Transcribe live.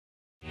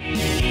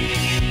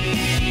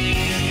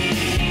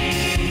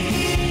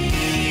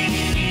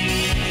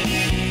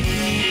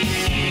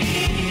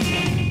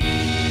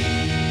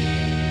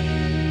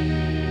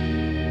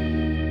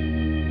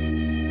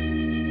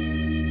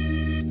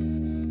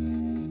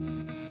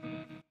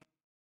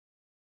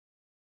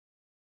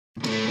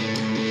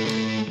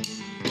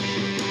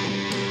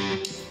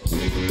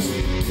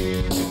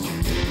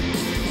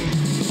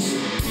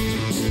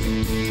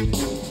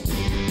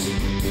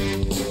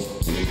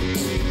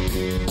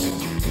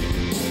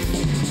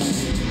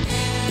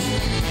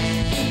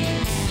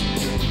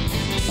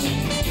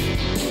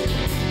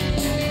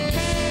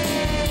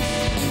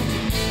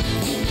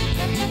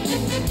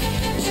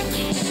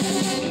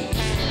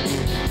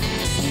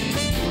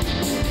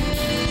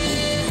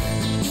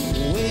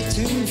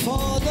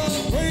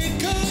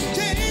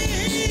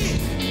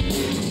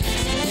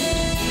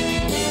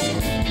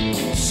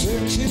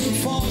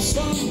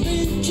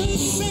something to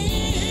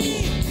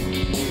say.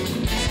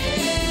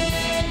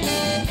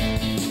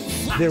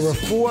 There are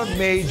four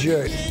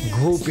major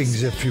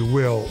groupings, if you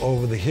will,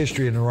 over the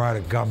history of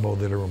Neurotic Gumbo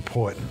that are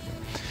important.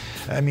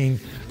 I mean,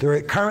 there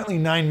are currently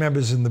 9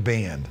 members in the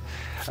band.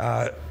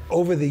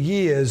 Over the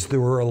years,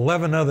 there were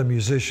 11 other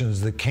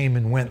musicians that came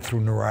and went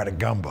through Neurotic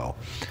Gumbo,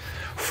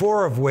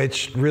 4 of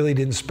which really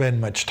didn't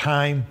spend much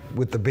time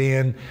with the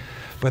band,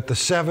 but the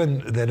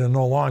 7 that are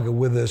no longer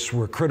with us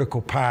were a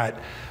critical part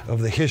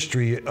of the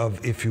history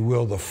of, if you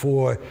will, the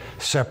 4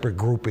 separate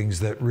groupings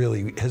that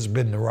really has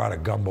been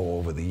Neurotic Gumbo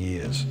over the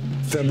years.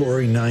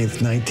 February 9th,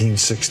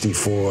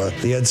 1964,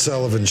 The Ed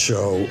Sullivan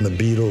Show, the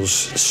Beatles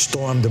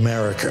stormed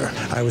America.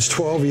 I was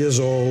 12 years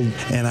old,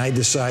 and I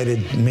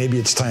decided maybe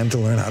it's time to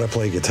learn how to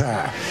play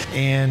guitar.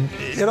 And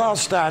it all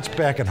starts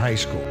back in high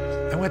school.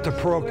 I went to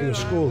parochial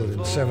school in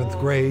 7th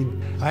grade.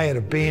 I had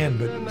a band,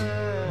 but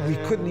we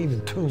couldn't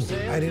even tune.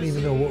 I didn't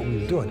even know what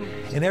we were doing.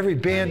 And every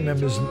band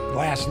member's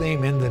last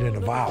name ended in a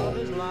vowel,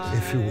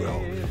 if you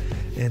will.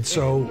 And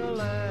so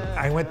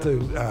I went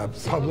to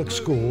public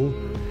school,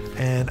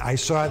 and I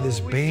saw this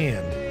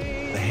band,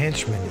 the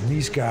Henchmen, and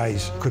these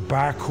guys could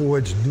bar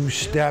chords, knew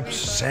steps,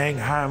 sang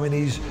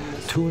harmonies,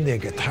 tuned their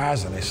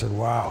guitars, and I said,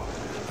 wow,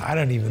 I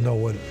don't even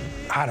know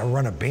how to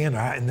run a band,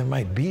 and there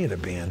might be in a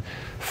band.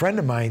 A friend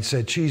of mine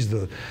said, geez,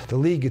 the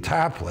lead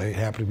guitar player, it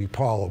happened to be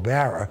Paul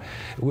O'Barra,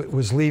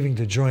 was leaving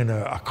to join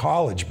a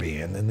college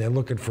band, and they're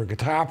looking for a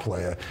guitar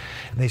player.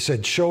 And they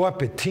said, show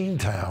up at Teen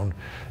Town,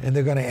 and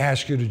they're gonna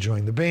ask you to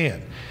join the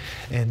band.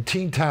 And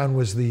Teen Town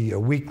was the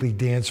weekly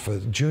dance for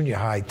junior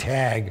high.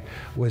 Tag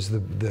was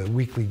the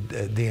weekly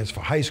dance for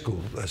high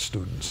school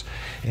students.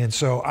 And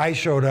so I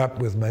showed up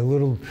with my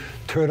little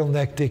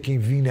turtleneck dickie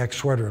V-neck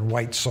sweater and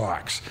white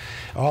socks.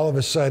 All of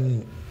a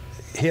sudden,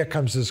 here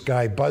comes this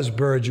guy, Buzz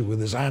Berger,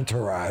 with his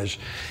entourage,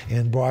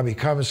 and Bobby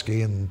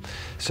Comiskey, and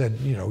said,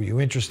 you know,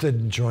 you interested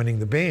in joining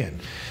the band?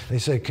 They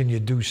said, can you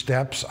do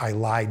steps? I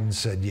lied and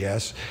said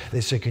yes. They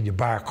said, can you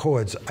bar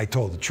chords? I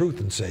told the truth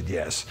and said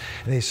yes.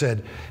 And they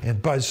said,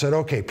 and Buzz said,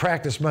 okay,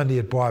 practice Monday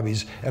at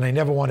Bobby's, and I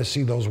never want to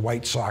see those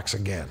white socks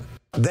again.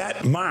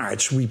 That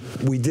March, we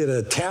did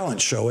a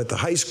talent show at the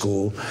high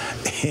school,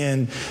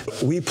 and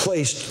we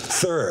placed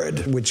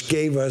 3rd, which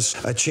gave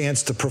us a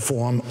chance to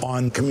perform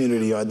on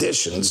community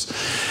auditions.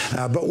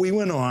 But we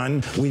went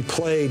on, we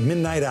played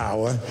Midnight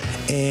Hour,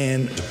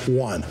 and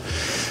won.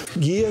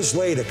 Years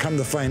later, come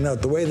to find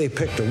out, the way they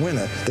picked a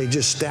winner, they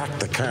just stacked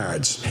the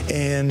cards.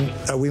 And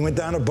we went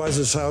down to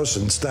Buzz's house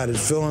and started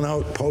filling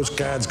out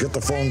postcards, got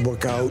the phone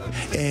book out,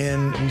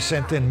 and we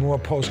sent in more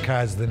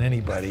postcards than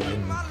anybody.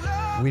 And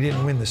we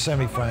didn't win the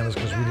semifinals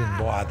because we didn't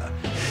bother.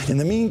 In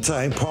the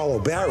meantime, Paul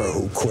O'Barra,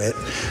 who quit,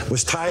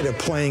 was tired of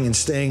playing and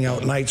staying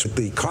out nights with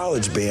the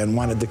college band,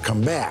 wanted to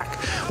come back.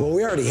 Well,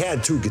 we already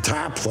had 2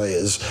 guitar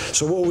players,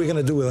 so what were we going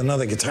to do with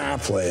another guitar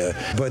player?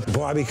 But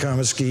Bobby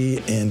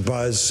Comiskey and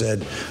Buzz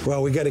said,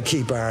 well, we got to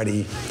keep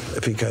Artie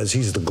because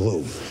he's the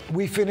glue.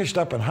 We finished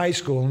up in high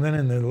school, and then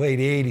in the late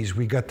 80s,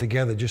 we got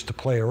together just to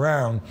play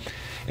around.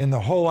 And the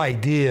whole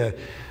idea,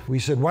 we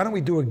said, why don't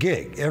we do a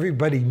gig?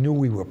 Everybody knew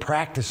we were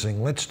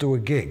practicing, let's do a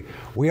gig.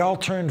 We all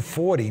turned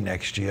 40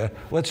 next year,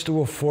 let's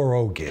do a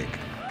 4-0 gig.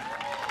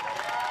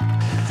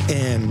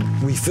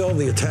 And we filled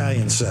the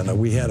Italian Center.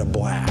 We had a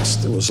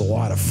blast. It was a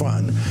lot of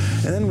fun.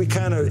 And then we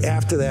kind of,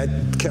 after that,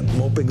 kept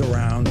moping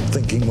around,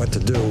 thinking what to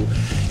do.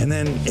 And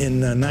then in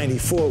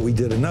 '94, we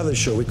did another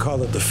show. We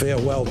called it the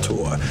Farewell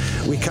Tour.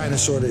 We kind of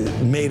sort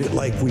of made it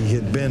like we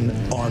had been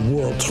on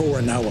world tour,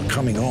 and now we're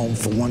coming home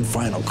for one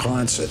final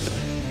concert.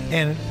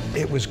 And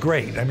it was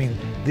great. I mean,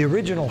 the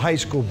original high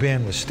school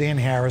band was Stan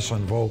Harris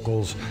on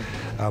vocals,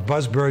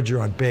 Buzz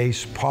Berger on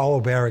bass, Paul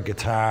O'Barra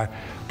guitar,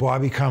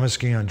 Bobby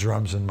Comiskey on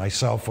drums, and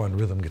myself on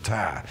rhythm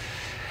guitar.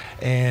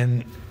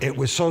 And it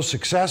was so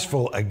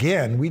successful,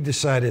 again, we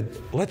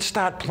decided, let's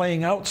start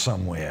playing out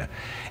somewhere.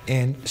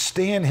 And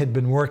Stan had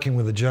been working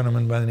with a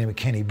gentleman by the name of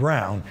Kenny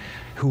Brown,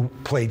 who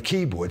played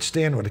keyboards.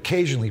 Stan would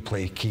occasionally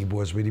play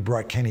keyboards, but he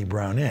brought Kenny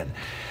Brown in.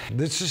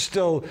 This is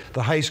still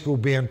the high school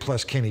band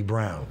plus Kenny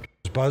Brown.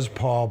 Buzz,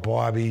 Paul,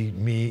 Bobby,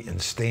 me,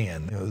 and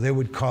Stan. You know, they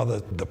would call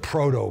it the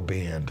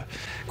proto-band.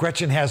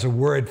 Gretchen has a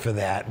word for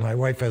that. My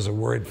wife has a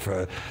word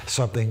for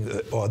something,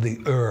 or the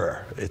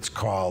it's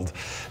called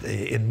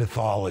in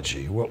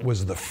mythology. What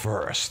was the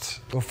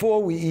first?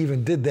 Before we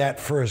even did that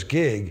first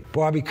gig,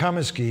 Bobby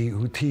Comiskey,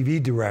 who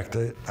TV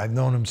director, I've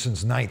known him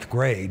since 9th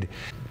grade,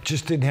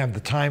 just didn't have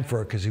the time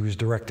for it because he was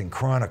directing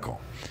Chronicle.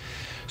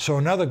 So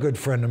another good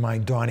friend of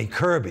mine, Donnie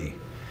Kirby,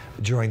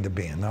 joined the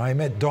band. Now, I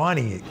met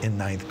Donnie in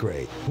 9th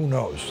grade. Who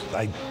knows?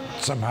 I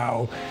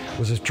somehow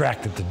was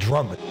attracted to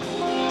drumming.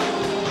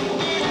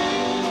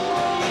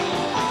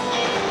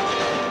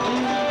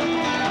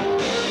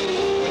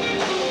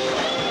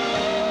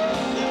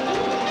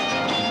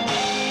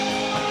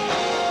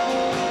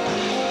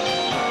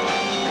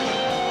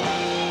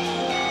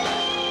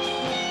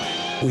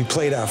 We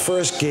played our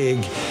first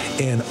gig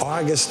in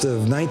August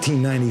of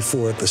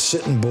 1994 at the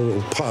Sitting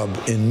Bull Pub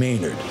in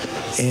Maynard.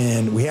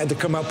 And we had to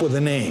come up with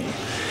a name.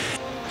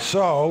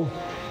 So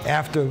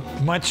After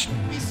much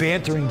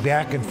bantering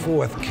back and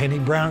forth, Kenny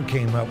Brown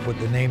came up with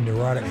the name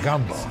Neurotic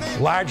Gumbo,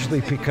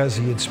 largely because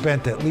he had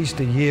spent at least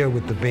a year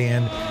with the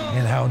band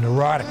and how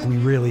neurotic we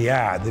really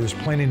are. There was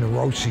plenty of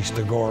neuroses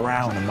to go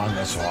around among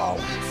us all.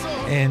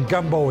 And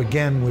Gumbo,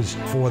 again, was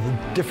for the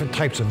different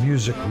types of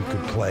music we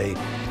could play,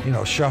 you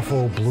know,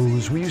 shuffle,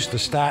 blues. We used to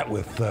start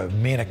with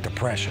manic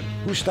depression.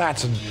 Who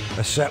starts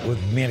a set with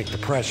manic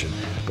depression?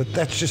 But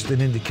that's just an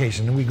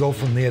indication. And we go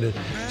from there to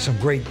some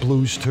great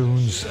blues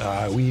tunes.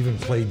 We even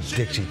played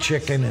Dixie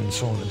Chicken and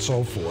so on and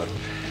so forth.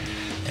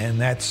 And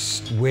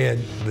that's where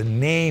the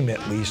name,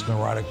 at least,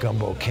 Neurotic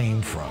Gumbo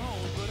came from.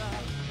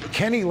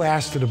 Kenny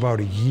lasted about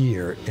a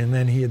year, and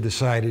then he had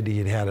decided he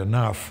had had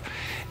enough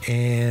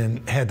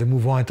and had to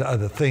move on to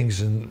other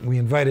things, and we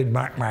invited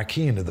Mark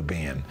Marquis into the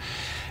band.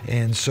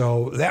 And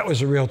so that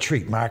was a real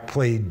treat. Mark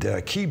played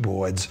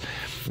keyboards,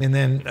 and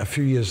then a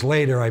few years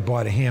later I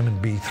bought a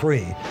Hammond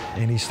B3,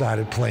 and he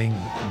started playing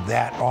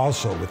that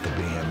also with the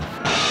band.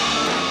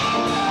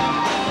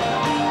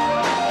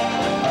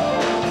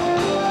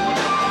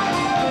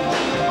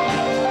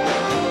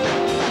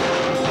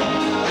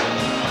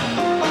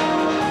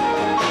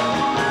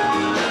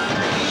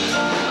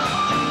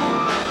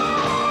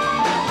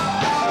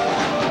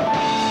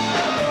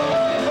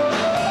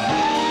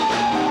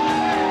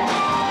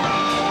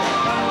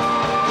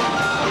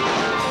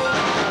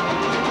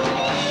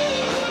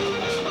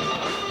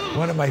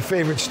 One of my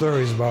favorite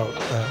stories about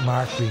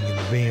Mark being in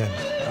the band,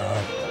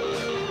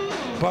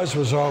 Buzz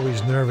was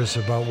always nervous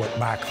about what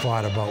Mark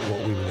thought about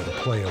what we were going to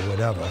play or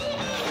whatever,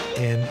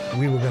 and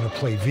we were going to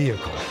play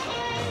Vehicle.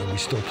 We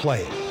still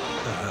play it.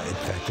 In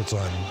fact, it's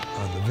on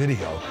the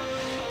video.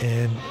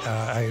 And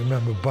I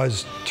remember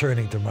Buzz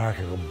turning to Mark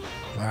and go,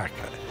 "Mark,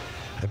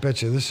 I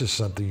bet you this is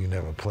something you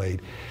never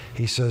played."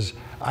 He says,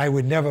 "I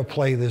would never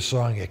play this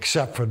song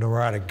except for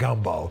Neurotic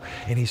Gumbo."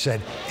 And he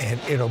said, "And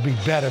it'll be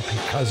better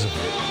because of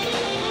it."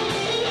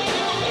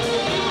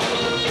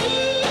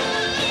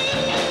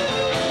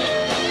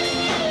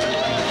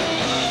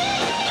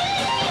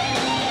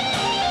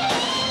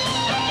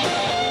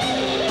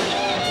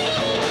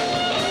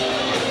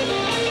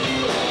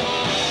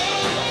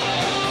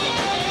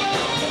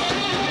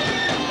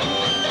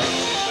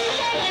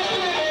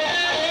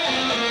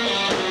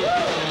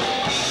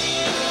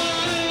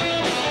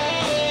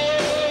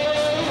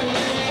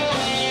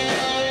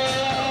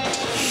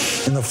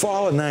 In the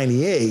fall of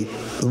 '98,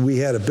 we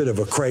had a bit of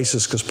a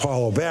crisis because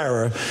Paul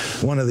O'Barra,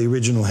 one of the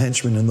original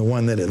Henchmen and the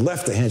one that had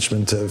left the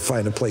Henchmen to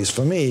find a place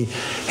for me,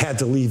 had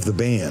to leave the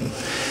band.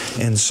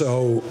 And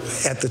so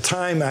at the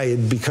time I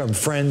had become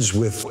friends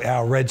with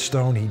Al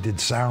Redstone. He did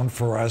sound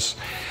for us,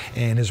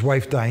 and his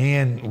wife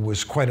Diane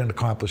was quite an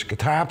accomplished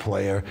guitar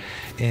player,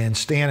 and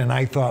Stan and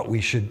I thought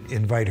we should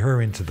invite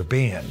her into the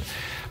band.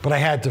 But I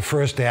had to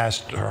first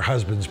ask her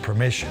husband's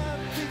permission,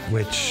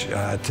 which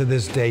to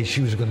this day,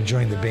 she was going to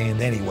join the band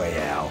anyway,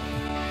 Al.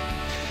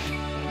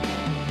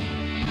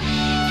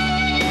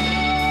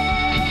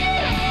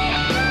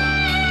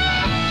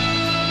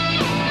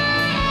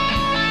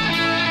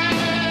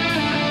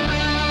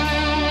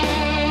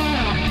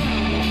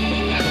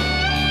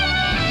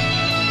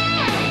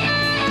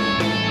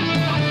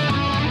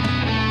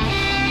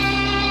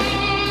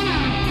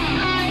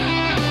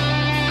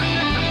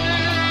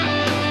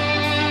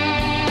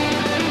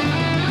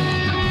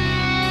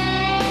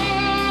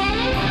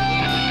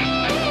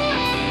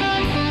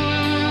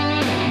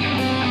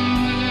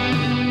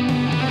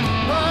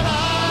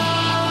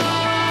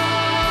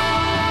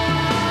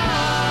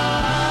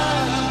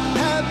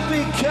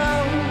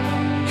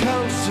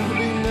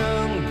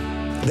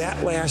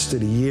 That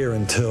lasted a year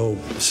until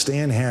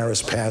Stan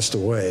Harris passed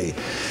away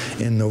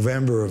in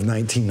November of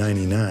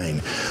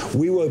 1999.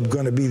 We were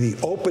going to be the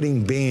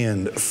opening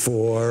band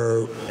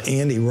for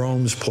Andy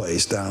Rome's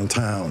place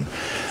downtown.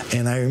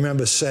 And I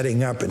remember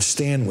setting up, and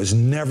Stan was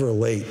never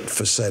late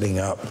for setting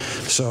up.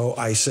 So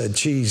I said,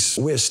 "Geez,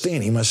 where's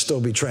Stan? He must still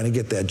be trying to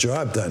get that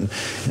job done."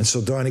 And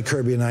so Donnie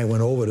Kirby and I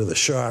went over to the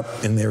shop,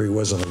 and there he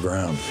was on the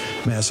ground.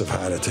 Massive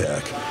heart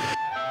attack.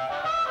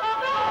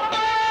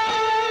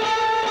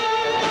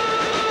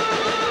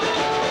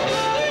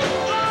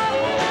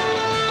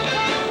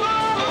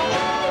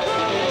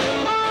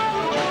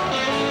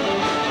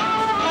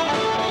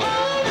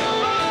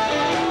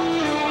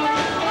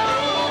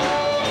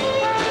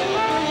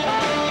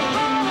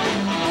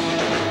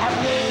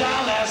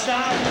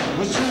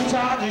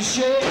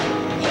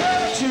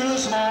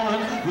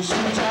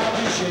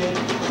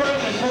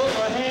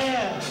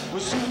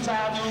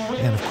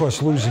 And of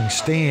course, losing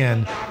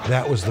Stan,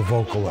 that was the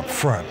vocal up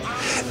front.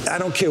 I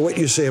don't care what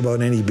you say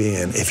about any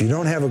band. If you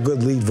don't have a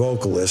good lead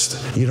vocalist,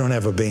 you don't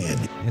have a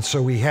band. And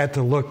so we had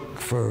to look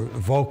for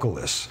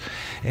vocalists.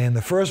 And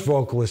the first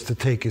vocalist to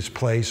take his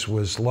place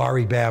was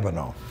Laurie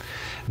Babineau.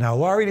 Now,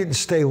 Laurie didn't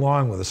stay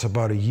long with us,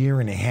 about a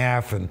year and a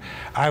half, and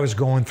I was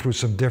going through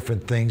some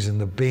different things in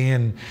the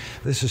band.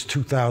 This is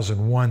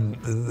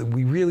 2001.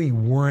 We really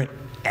weren't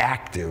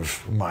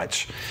active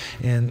much,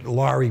 and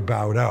Laurie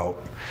bowed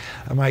out.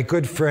 My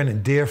good friend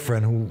and dear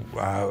friend, who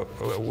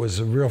was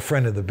a real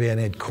friend of the band,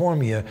 Ed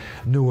Cormier,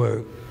 knew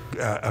a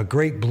a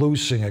great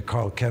blues singer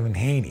called Kevin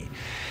Haney.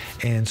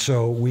 And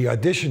so we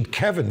auditioned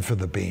Kevin for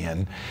the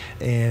band,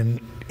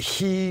 and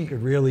he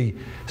could really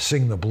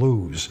sing the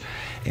blues.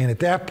 And at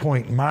that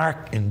point,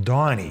 Mark and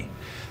Donnie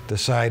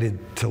decided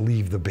to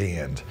leave the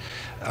band.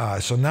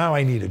 So now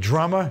I need a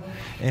drummer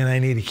and I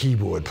need a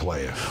keyboard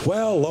player.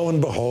 Well, lo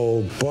and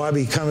behold,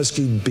 Bobby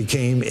Comiskey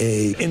became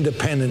an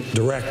independent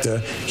director.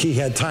 He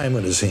had time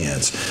on his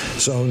hands.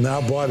 So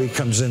now Bobby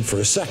comes in for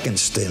a second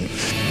stint.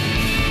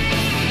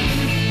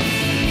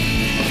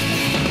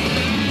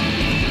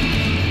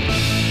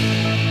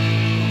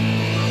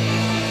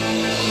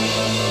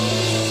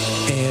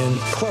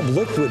 Club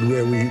Liquid,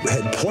 where we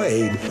had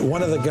played,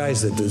 one of the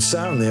guys that did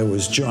sound there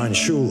was John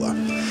Schuler.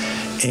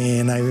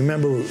 And I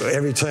remember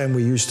every time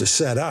we used to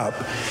set up,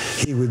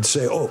 he would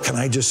say, oh, can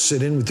I just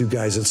sit in with you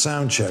guys at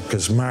sound check?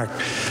 Because Mark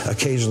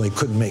occasionally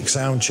couldn't make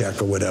sound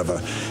check or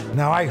whatever.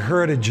 Now, I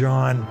heard of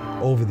John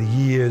over the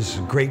years,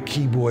 great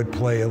keyboard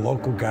player,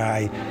 local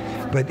guy,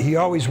 but he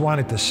always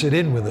wanted to sit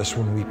in with us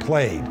when we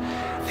played.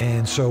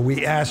 And so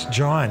we asked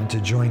John to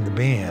join the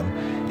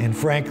band, and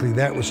frankly,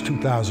 that was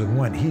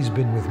 2001. He's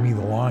been with me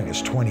the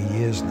longest, 20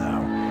 years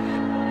now.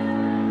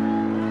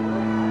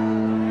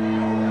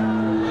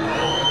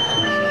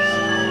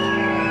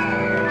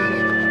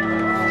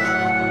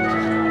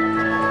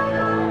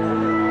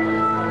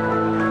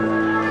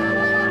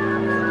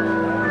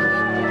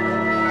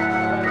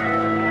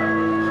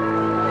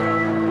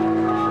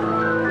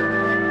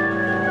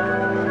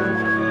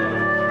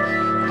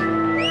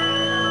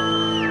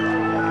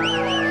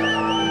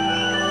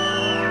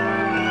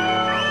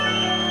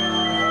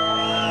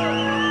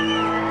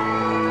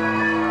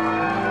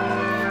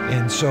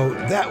 And so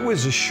that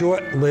was a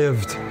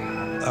short-lived,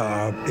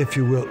 if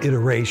you will,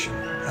 iteration.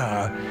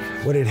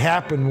 What had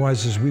happened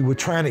was we were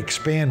trying to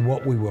expand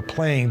what we were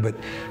playing, but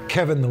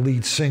Kevin, the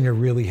lead singer,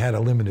 really had a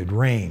limited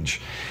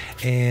range.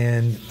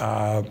 And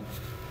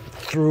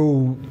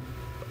through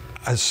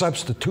a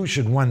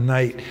substitution one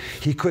night,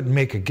 he couldn't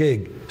make a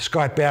gig.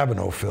 Scott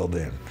Babineau filled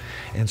in.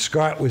 And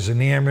Scott was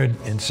enamored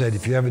and said,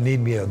 if you ever need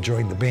me, I'll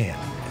join the band.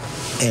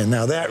 And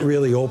now that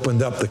really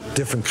opened up the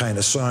different kind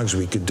of songs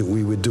we could do.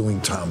 We were doing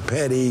Tom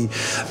Petty,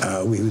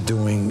 we were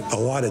doing a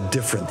lot of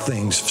different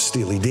things,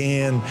 Steely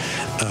Dan.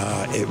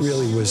 It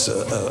really was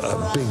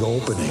a big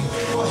opening.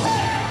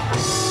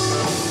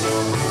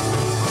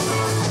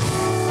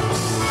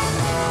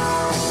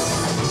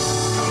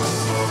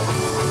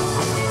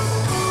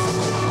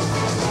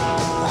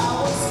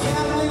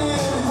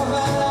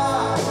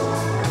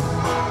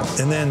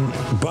 And then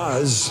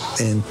Buzz,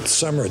 in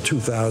summer of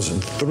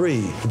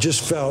 2003,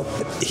 just felt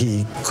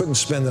he couldn't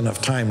spend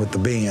enough time with the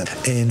band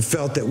and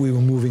felt that we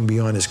were moving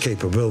beyond his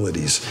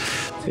capabilities.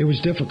 It was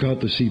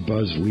difficult to see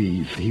Buzz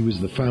leave. He was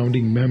the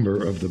founding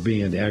member of the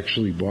band.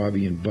 Actually,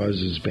 Bobby and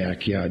Buzz's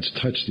backyards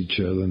touched each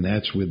other, and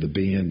that's where the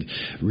band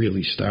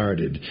really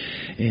started.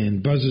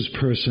 And Buzz's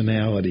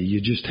personality,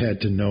 you just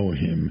had to know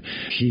him.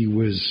 He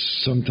was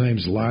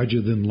sometimes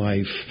larger than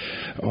life,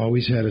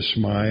 always had a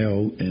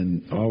smile,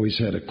 and always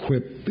had a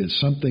quip and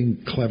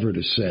something clever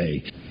to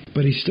say.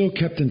 But he still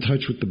kept in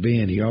touch with the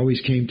band. He always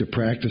came to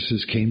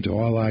practices, came to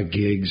all our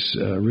gigs,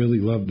 really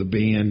loved the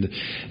band,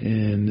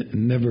 and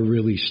never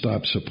really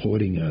stopped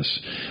supporting us.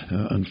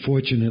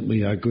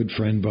 Unfortunately, our good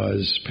friend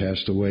Buzz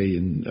passed away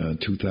in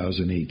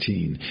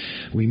 2018.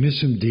 We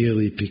miss him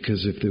dearly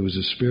because if there was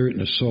a spirit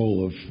and a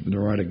soul of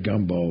Neurotic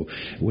Gumbo,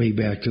 way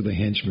back to the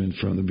Henchmen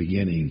from the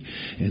beginning,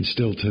 and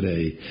still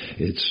today,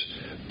 it's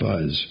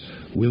Buzz,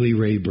 Willie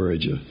Ray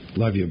Berger.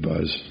 Love you,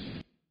 Buzz.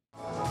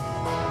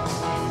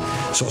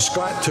 So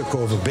Scott took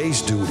over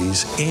bass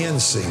duties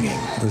and singing.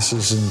 This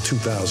is in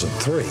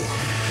 2003.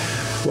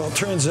 Well, it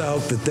turns out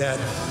that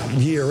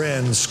year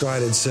end,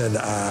 Scott had said,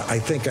 I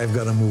think I've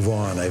got to move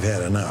on. I've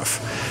had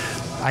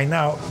enough. I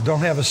now don't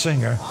have a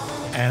singer,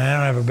 and I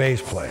don't have a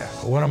bass player.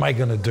 What am I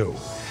going to do?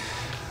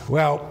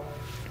 Well,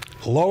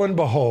 lo and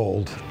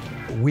behold,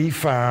 we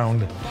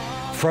found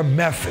from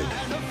Method,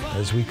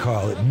 as we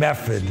call it,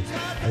 Method,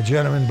 a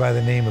gentleman by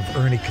the name of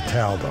Ernie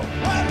Cataldo.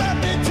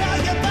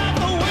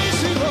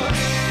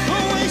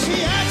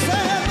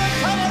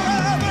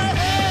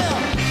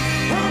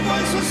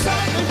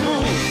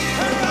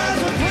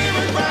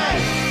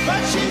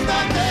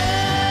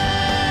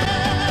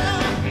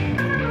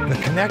 The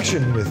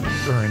connection with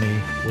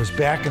Ernie was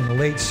back in the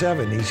late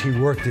 70s. He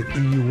worked at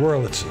E.U.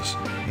 Wurlitz's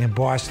in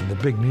Boston, the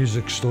big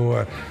music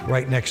store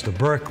right next to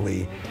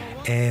Berkeley.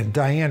 And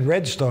Diane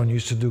Redstone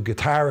used to do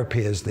guitar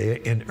repairs there,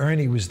 and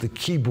Ernie was the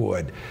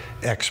keyboard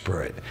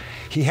expert.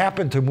 He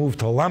happened to move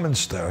to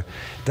Leominster.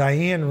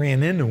 Diane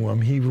ran into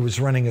him. He was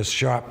running a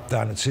shop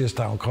down in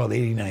Searstown called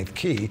 89th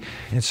Key,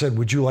 and said,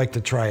 would you like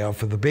to try out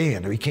for the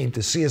band? He came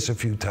to see us a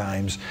few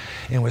times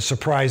and was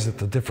surprised at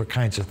the different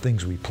kinds of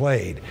things we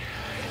played.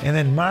 And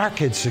then Mark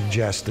had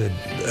suggested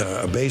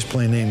A bass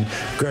player named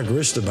Greg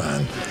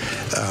Ristaban,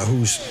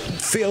 who's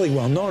fairly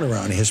well known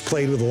around here, has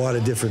played with a lot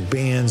of different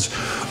bands,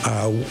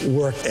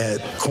 worked at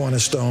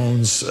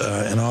Cornerstones,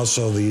 and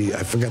also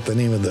I forgot the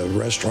name of the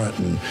restaurant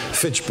in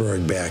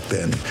Fitchburg back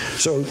then.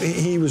 So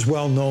he was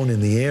well known in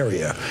the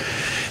area.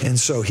 And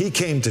so he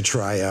came to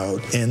try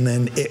out, and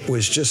then it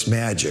was just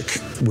magic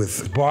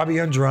with Bobby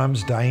on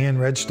drums, Diane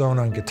Redstone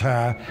on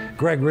guitar,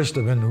 Greg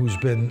Ristaban, who's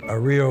been a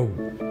real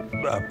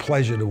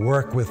pleasure to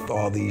work with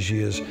all these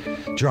years,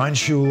 John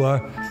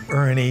Schuler,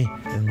 Ernie,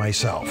 and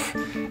myself.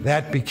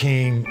 That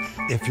became,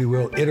 if you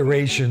will,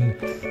 iteration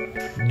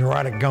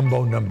Neurotic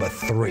Gumbo number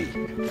 3.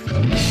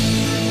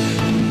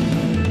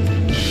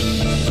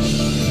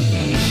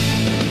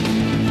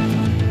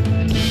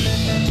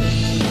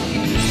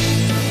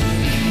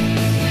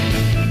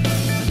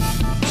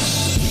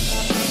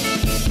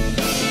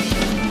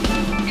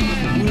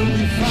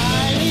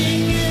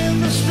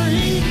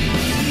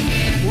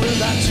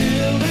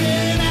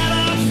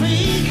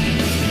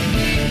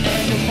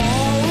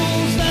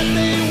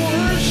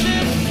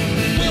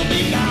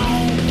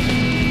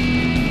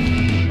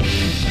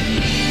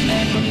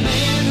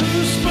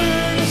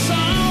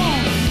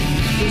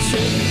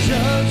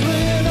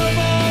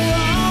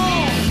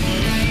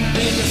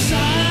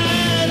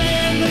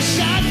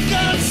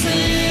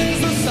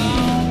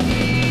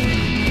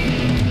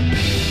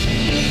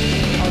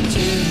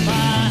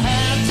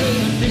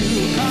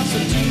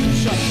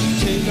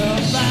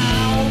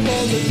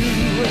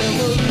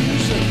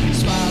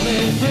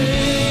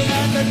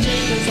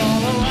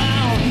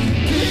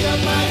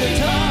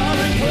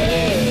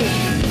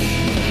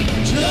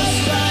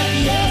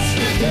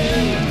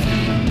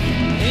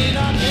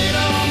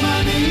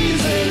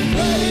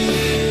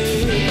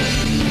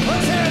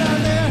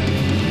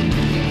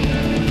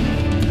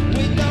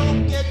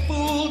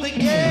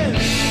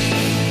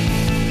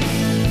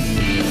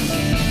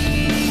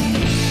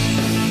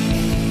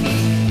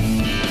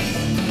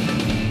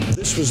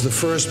 This was the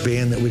first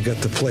band that we got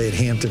to play at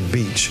Hampton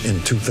Beach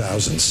in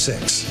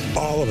 2006.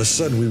 All of a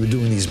sudden, we were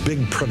doing these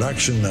big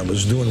production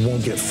numbers, doing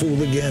Won't Get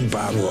Fooled Again,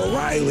 Barbara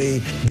O'Reilly.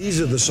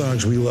 These are the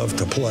songs we love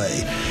to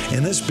play.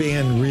 And this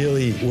band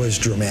really was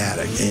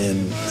dramatic.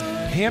 And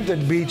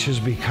Hampton Beach has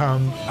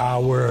become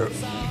our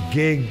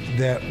gig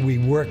that we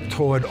work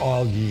toward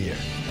all year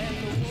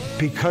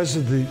because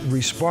of the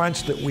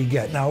response that we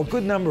get. Now, a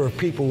good number of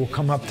people will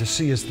come up to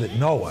see us that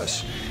know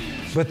us,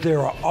 but there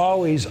are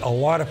always a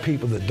lot of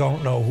people that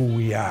don't know who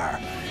we are.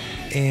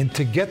 And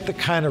to get the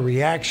kind of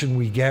reaction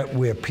we get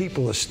where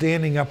people are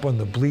standing up on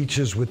the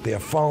bleachers with their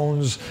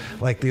phones,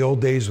 like the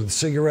old days with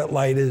cigarette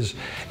lighters,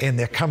 and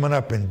they're coming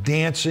up and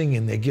dancing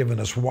and they're giving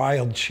us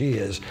wild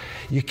cheers,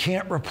 you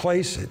can't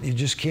replace it. You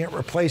just can't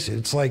replace it.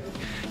 It's like,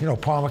 you know,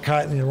 Paul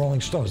McCartney and the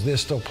Rolling Stones, they're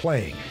still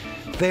playing.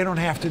 They don't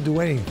have to do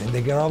anything.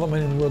 They got all the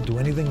money in the world, do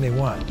anything they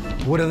want.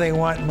 What do they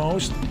want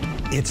most?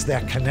 It's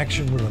that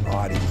connection with an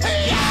audience.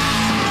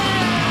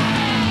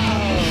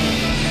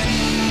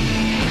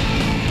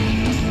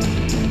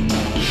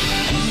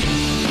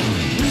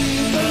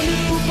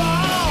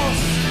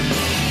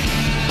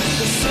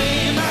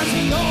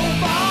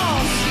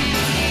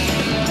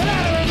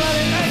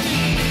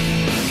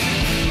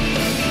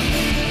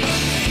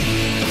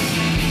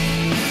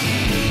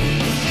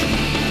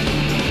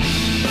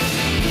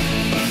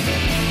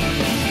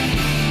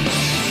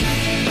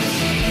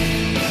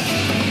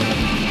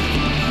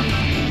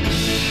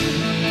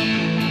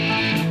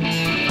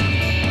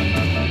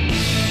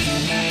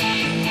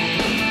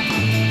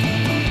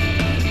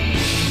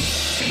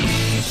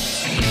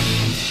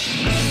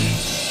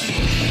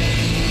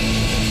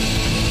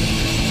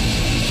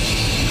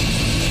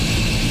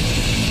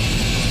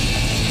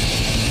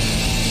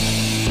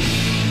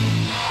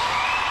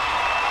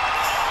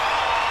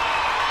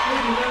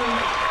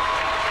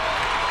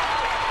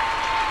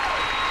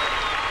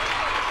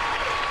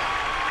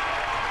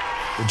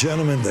 The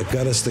gentleman that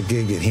got us the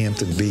gig at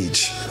Hampton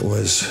Beach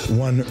was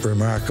one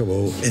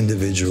remarkable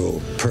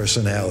individual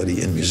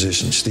personality and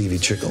musician, Stevie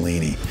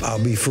Ciccolini.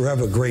 I'll be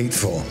forever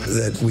grateful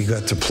that we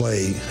got to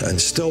play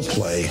and still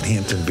play at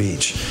Hampton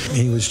Beach.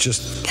 He was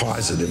just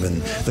positive,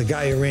 and the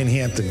guy who ran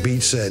Hampton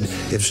Beach said,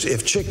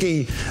 if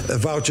Chicky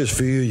vouches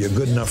for you, you're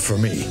good enough for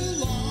me.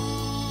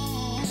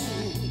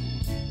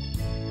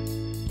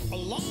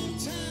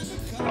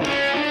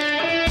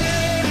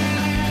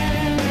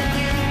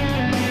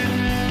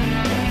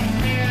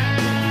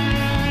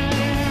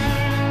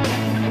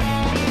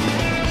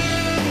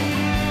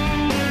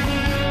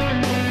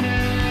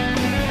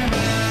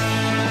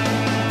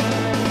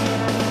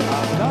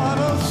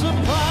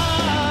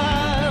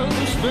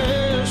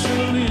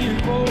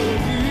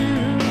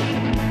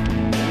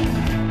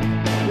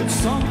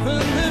 Something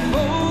that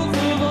both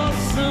of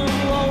us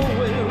have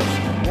always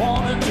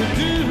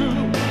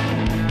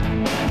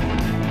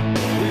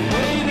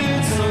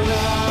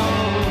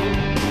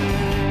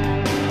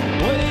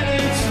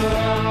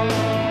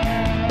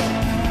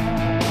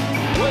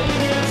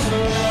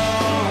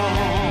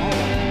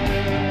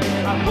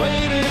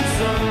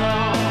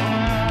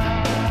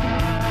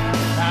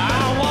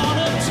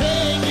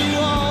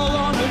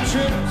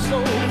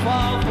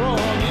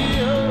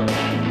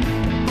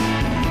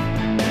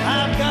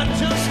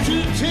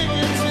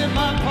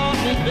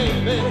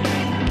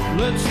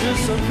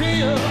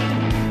disappear.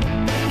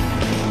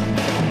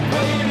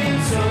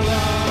 Waiting so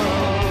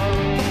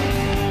long,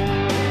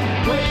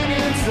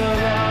 waiting so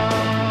long,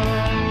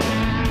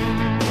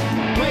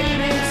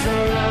 waiting so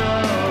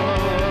long,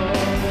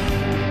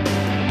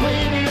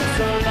 waiting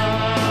so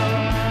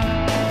long.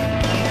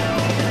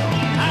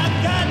 I've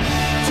got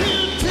 2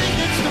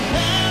 tickets to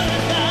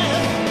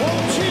paradise.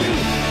 Won't you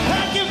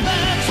pack your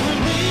bags with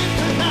me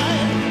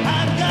tonight?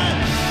 I've got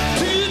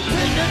 2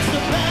 tickets to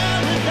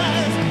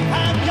paradise.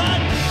 I've got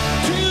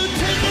 2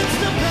 tickets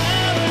to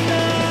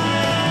paradise.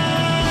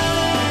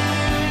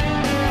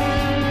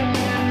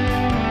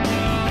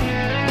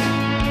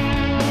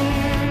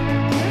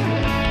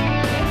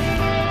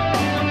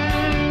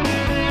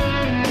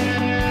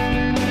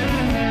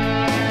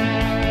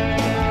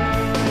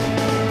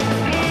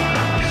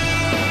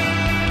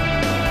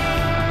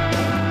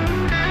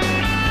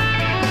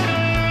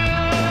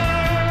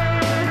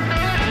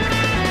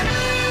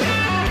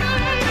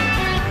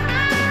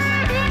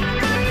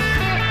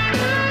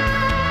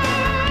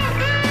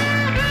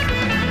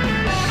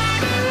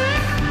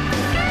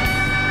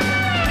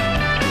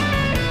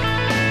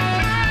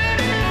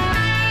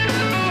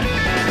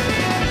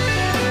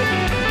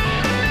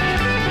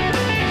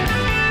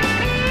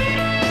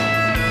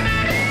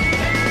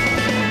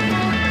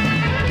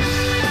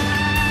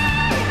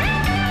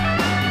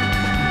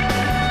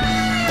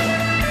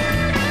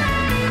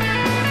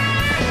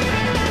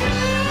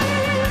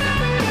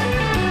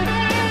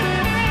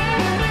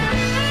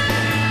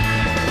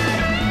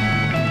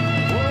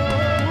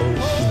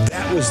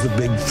 That was the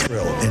big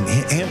thrill. And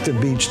Hampton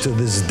Beach to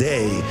this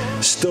day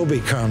still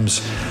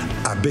becomes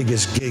our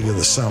biggest gig of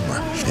the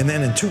summer. And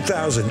then in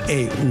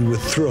 2008, we were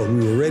thrilled.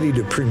 We were ready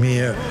to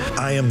premiere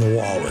I Am the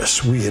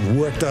Walrus. We had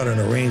worked out an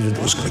arrangement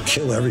that was going to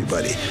kill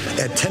everybody.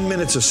 At 10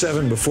 minutes of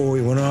 7 before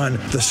we went on,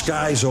 the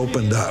skies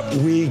opened up.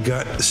 We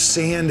got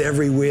sand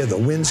everywhere. The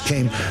winds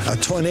came. A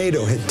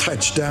tornado had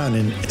touched down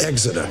in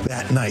Exeter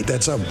that night.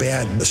 That's how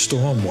bad the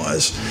storm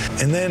was.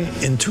 And then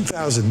in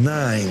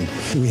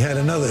 2009, we had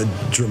another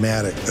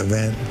dramatic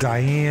event.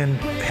 Diane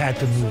had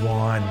to move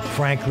on.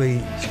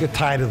 Frankly, she got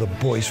tired of the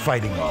boys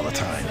fighting all the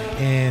time.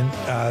 And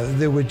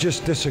there were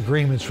just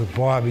disagreements with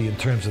Bobby in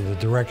terms of the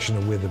direction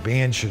of where the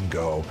band should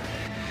go.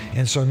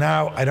 And so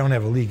now I don't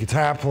have a lead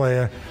guitar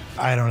player.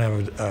 I don't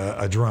have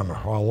a drummer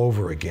all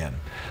over again.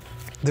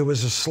 There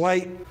was a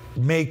slight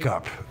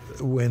makeup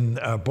when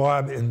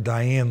Bob and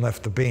Diane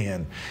left the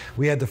band.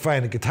 We had to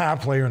find a guitar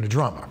player and a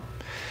drummer.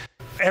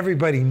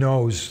 Everybody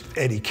knows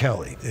Eddie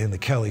Kelly in the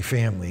Kelly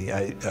family,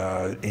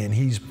 and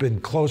he's been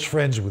close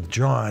friends with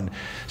John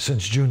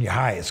since junior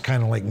high. It's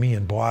kind of like me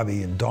and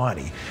Bobby and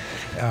Donnie.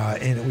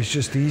 And it was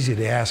just easy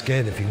to ask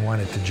Ed if he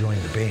wanted to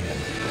join the band.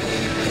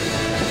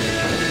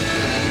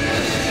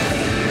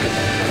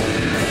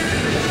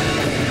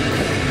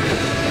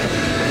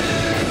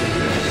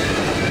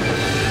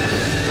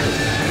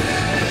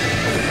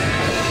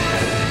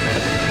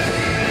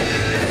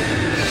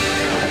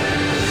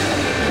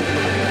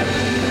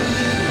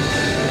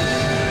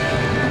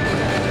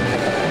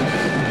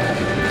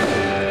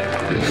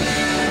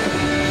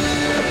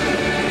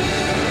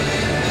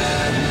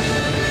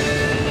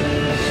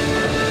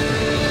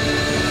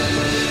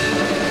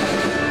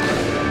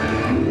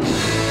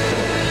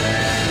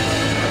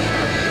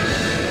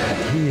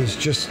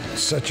 Just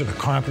such an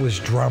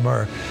accomplished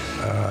drummer,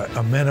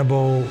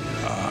 amenable,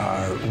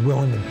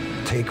 willing to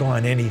take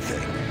on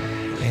anything.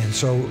 And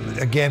so,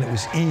 again, it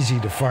was easy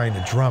to find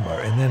a drummer.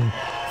 And then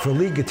for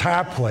lead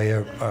guitar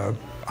player,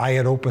 I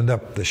had opened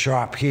up the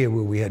shop here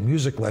where we had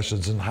music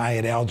lessons and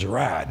hired Al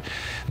Gerard.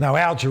 Now,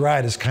 Al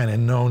Gerard is kind of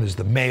known as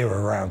the mayor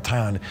around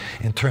town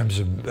in terms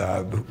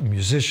of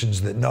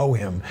musicians that know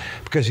him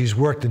because he's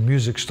worked in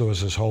music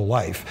stores his whole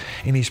life.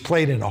 And he's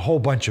played in a whole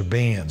bunch of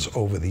bands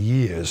over the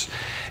years.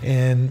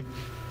 And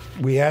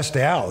we asked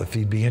Al if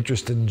he'd be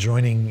interested in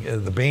joining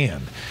the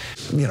band.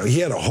 You know, he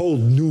had a whole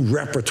new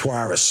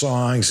repertoire of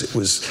songs. It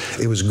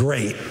was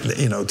great,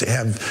 you know, to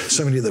have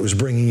somebody that was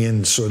bringing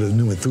in sort of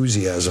new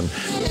enthusiasm.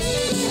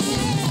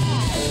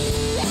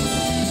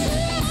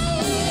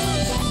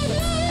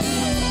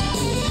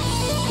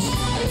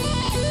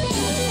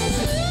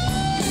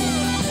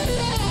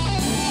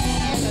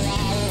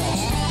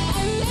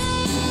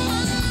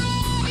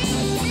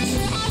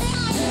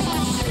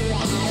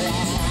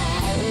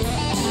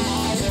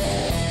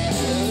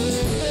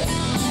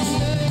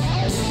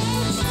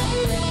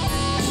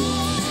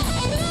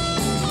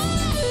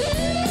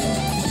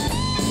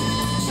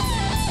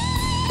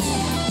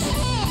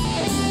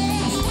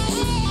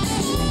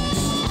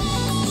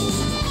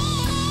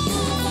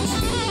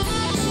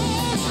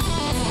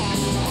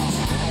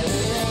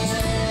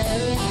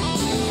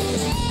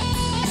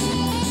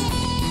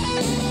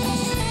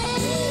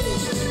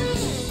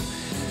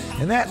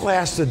 And that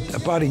lasted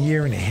about a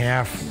year and a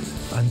half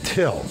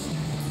until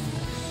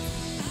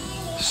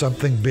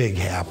something big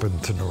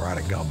happened to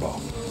Neurotic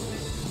Gumbo.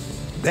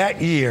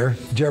 that year,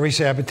 Jerry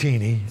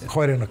Sabatini,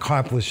 quite an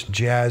accomplished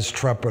jazz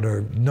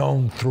trumpeter,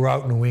 known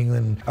throughout New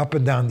England, up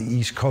and down the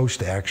East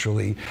Coast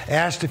actually,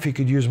 asked if he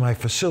could use my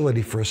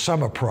facility for a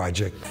summer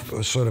project,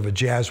 sort of a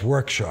jazz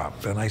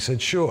workshop. And I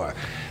said, sure.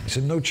 He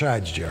said, no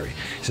charge, Jerry.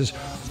 He says,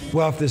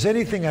 well, if there's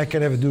anything I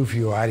can ever do for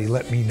you, Artie,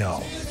 let me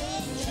know.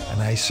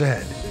 And I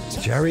said,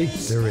 Jerry,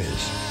 there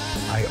is.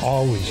 I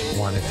always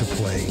wanted to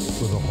play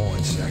with a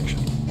horn section.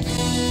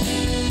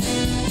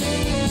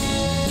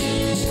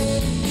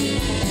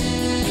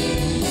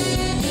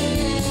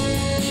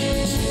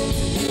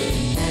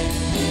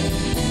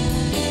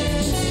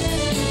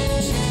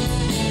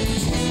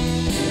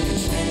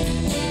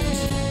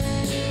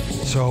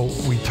 So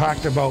we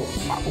talked about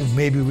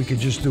maybe we could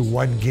just do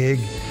one gig,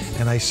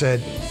 and I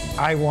said,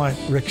 I want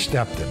Rick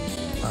Stepton,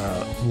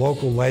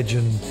 local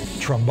legend,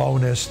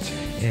 trombonist,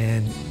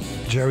 and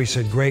Jerry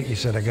said, great. He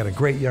said, I got a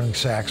great young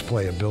sax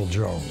player, Bill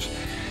Jones.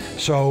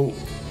 So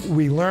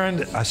we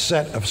learned a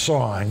set of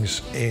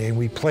songs, and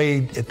we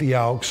played at the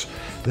Elks.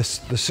 The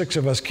six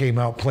of us came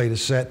out, played a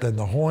set, then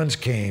the horns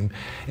came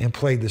and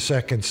played the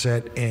second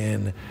set,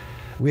 and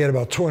we had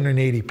about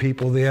 280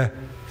 people there.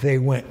 They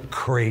went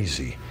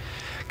crazy.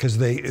 Because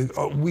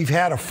we've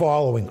had a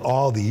following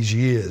all these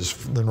years,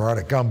 the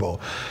Neurotic Gumbo,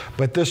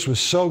 but this was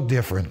so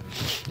different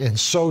and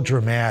so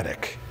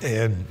dramatic,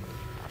 and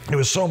it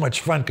was so much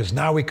fun because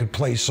now we could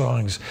play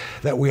songs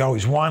that we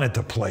always wanted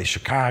to play: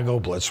 Chicago,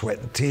 Blood, Sweat,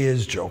 and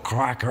Tears, Joe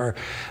Cocker.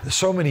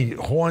 So many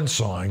horn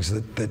songs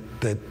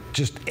that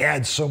just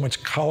add so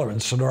much color and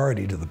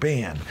sonority to the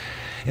band.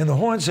 And the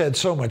horns had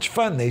so much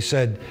fun. They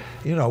said,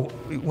 you know,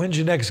 when's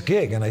your next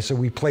gig? And I said,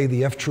 we play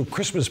the F Troop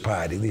Christmas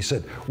party. They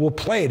said, we'll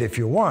play it if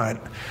you want.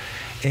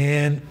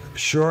 And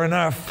sure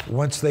enough,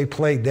 once they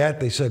played that,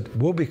 they said,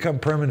 we'll become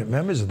permanent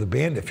members of the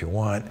band if you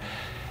want.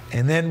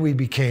 And then we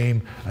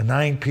became a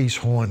 9-piece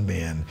horn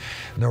band,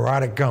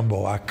 Neurotic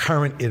Gumbo, our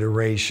current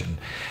iteration.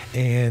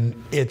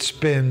 And it's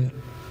been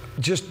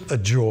just a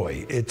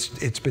joy.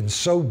 It's been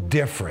so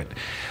different.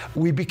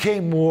 We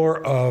became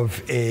more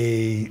of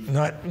a,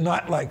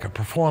 not like a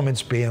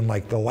performance band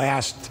like the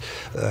last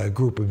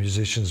group of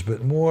musicians,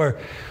 but more,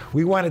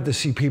 we wanted to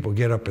see people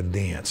get up and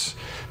dance.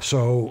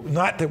 So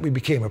not that we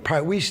became a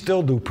part, we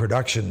still do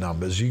production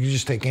numbers. You can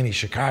just take any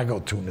Chicago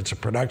tune, it's a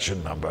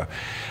production number.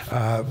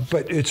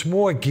 But it's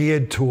more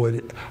geared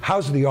toward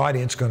how's the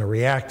audience going to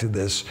react to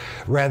this,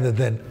 rather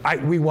than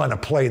we want to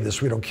play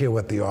this, we don't care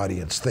what the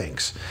audience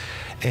thinks.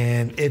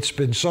 And it's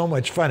been so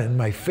much fun. And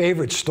my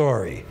favorite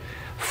story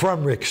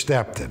from Rick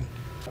Stepton,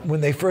 when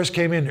they first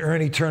came in,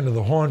 Ernie turned to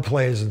the horn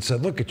players and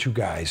said, look at you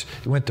guys.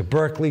 You went to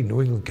Berkeley, New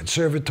England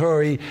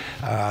Conservatory,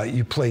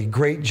 you play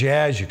great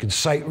jazz, you can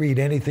sight read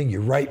anything,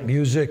 you write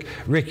music.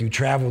 Rick, you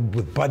traveled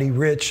with Buddy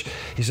Rich.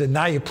 He said,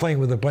 now you're playing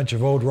with a bunch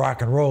of old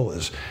rock and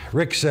rollers.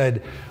 Rick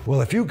said, well,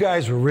 if you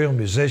guys were real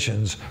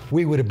musicians,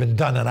 we would have been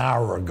done an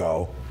hour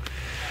ago.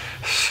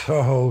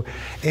 So,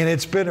 and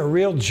it's been a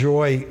real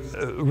joy.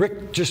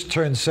 Rick just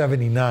turned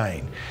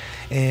 79,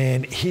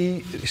 and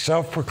he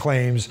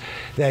self-proclaims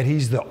that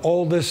he's the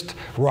oldest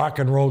rock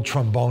and roll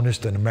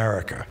trombonist in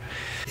America.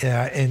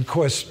 And of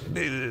course,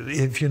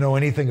 if you know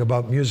anything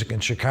about music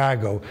in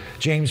Chicago,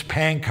 James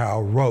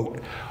Pankow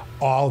wrote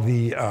all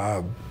the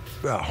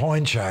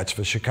horn charts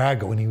for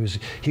Chicago, and he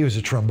was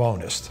a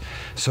trombonist.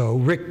 So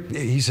Rick,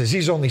 he says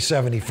he's only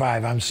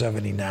 75, I'm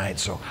 79,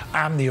 so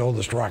I'm the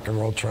oldest rock and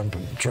roll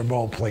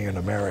trombone player in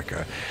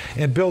America.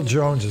 And Bill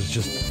Jones is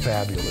just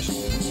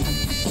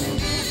fabulous.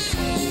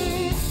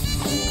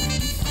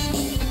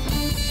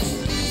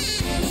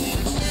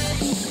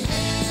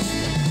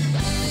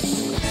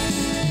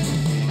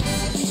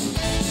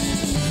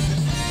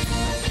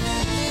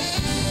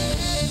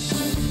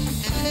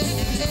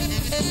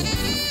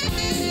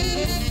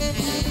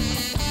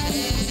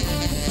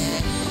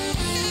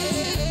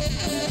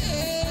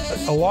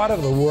 A lot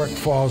of the work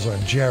falls on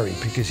Jerry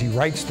because he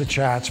writes the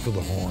charts for the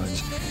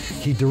horns.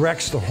 He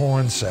directs the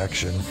horn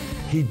section.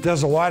 He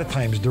does a lot of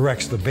times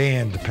directs the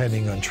band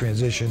depending on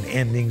transition,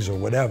 endings, or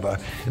whatever.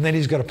 And then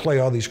he's got to play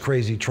all these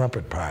crazy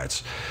trumpet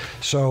parts.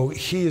 So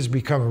he has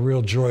become a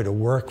real joy to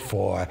work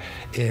for.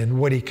 And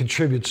what he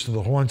contributes to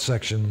the horn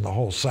section and the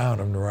whole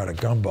sound of Neurotic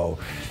Gumbo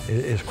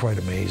is quite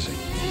amazing.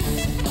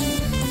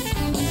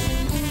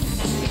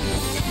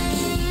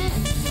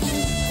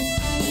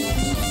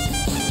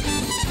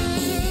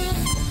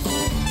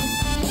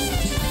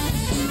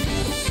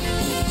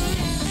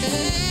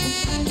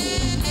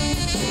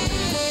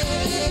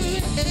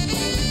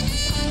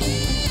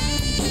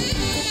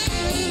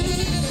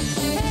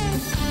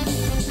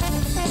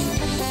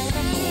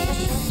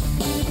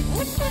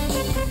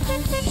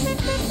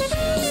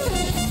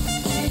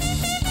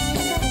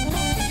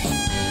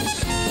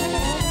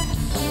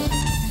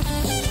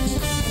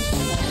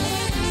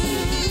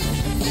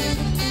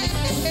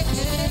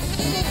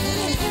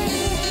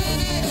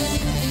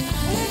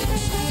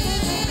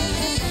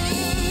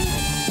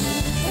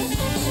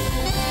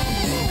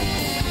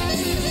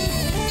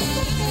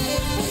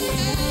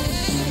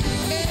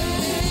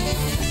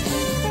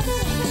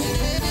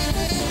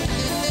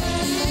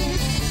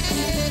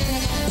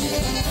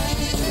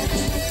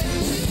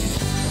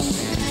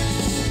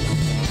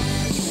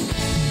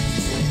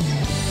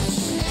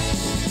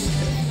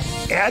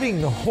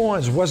 adding the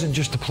horns wasn't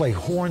just to play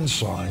horn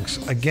songs,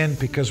 again,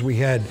 because we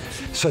had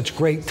such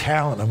great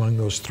talent among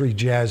those three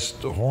jazz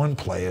horn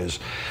players.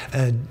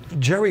 And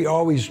Jerry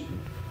always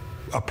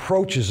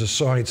approaches a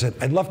song and said,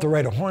 I'd love to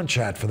write a horn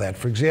chart for that.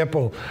 For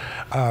example,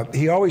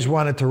 he always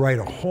wanted to write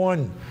a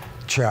horn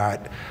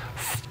chart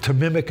to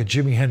mimic a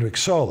Jimi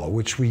Hendrix solo,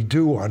 which we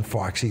do on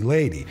Foxy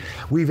Lady.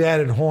 We've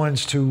added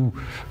horns to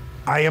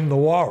I Am the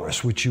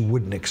Walrus, which you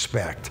wouldn't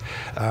expect.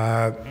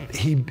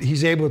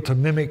 He's able to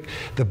mimic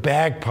the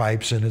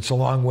bagpipes, and It's a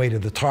Long Way to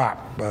the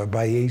Top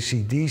by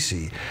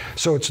AC/DC.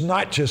 So it's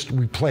not just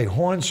we play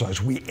horn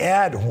songs, we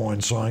add horn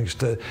songs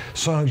to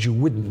songs you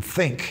wouldn't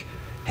think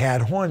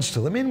had horns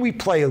to them. I mean, we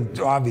play,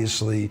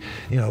 obviously,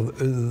 you know,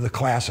 the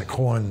classic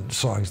horn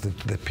songs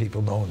that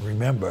people know and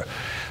remember.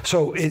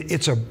 So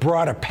it's a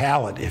broader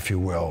palette, if you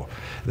will,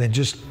 than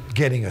just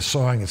getting a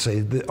song and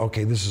say,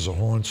 okay, this is a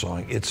horn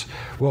song. It's,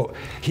 well,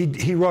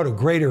 he wrote a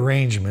great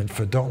arrangement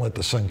for Don't Let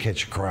the Sun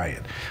Catch You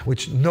Crying,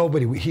 which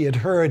he had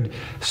heard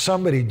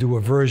somebody do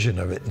a version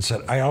of it and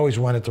said, I always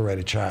wanted to write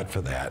a chart for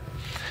that.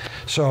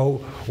 So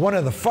one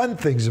of the fun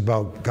things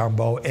about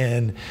Gumbo,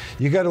 and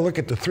you got to look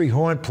at the three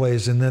horn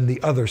players and then the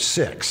other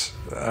six,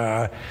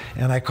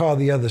 and I call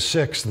the other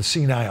six the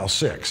senile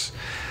six,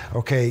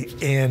 okay?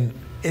 And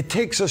it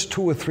takes us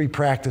 2 or 3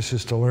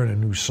 practices to learn a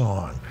new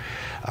song.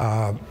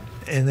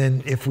 And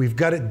then if we've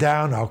got it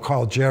down, I'll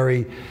call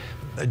Jerry,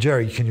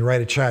 Jerry, can you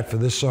write a chart for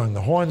this song?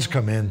 The horns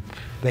come in,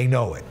 they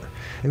know it.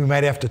 And we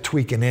might have to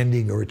tweak an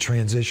ending or a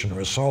transition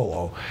or a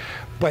solo.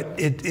 But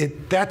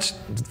that's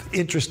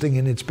interesting,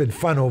 and it's been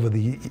fun over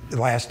the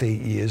last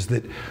 8 years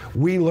that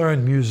we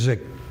learn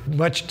music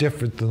much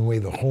different than the way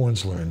the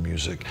horns learn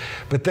music.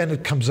 But then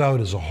it comes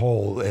out as a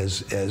whole,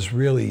 as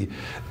really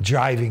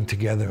jiving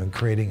together and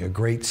creating a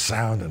great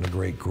sound and a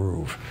great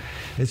groove.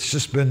 It's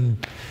just been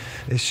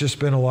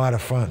a lot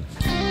of fun.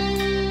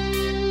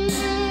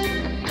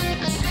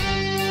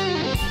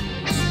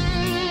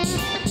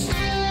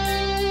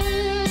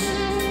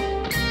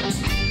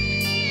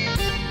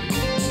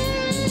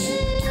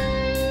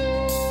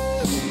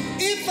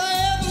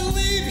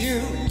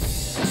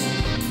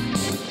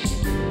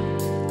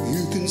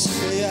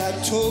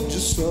 Told you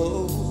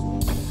so.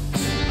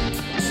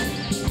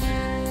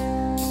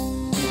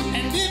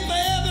 And if I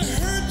ever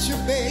hurt you,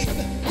 babe,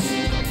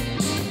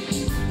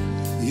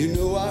 you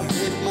know I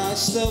hurt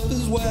myself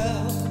as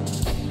well.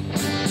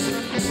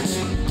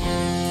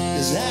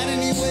 Is that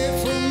any way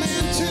for a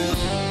man to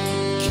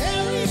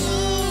carry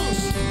on?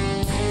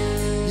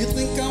 You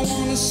think I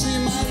want to see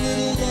my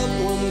little loved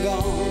one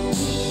gone?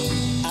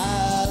 I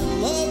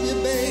love you,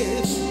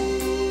 babe,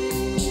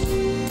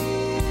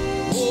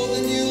 more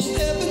than you'll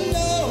ever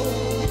know.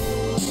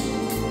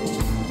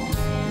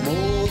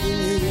 More than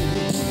you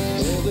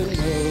ever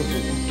know.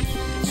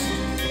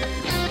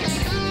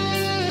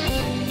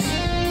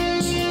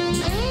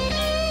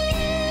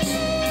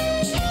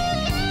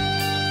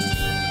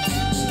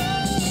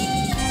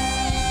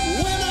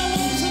 When I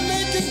wasn't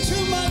making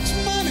too much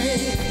money,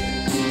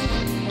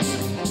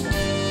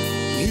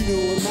 you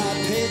know where my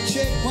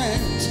paycheck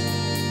went.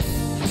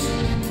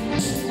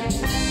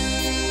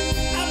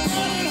 I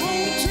brought it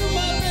home to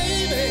my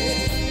baby,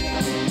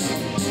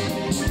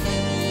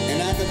 and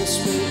I never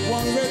spent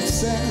 1 red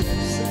cent.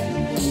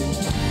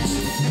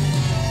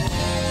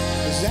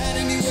 Is that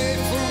any way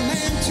for a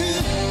man to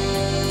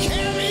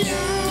carry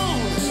on?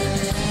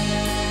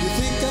 You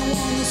think I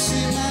want to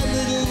see my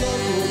little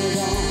loved one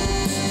gone?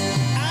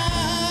 I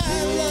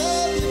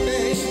love you,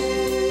 babe,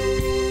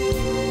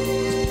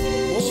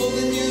 more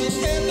than you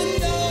ever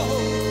know.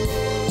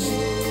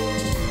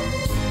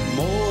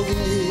 More than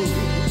you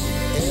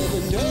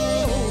ever know.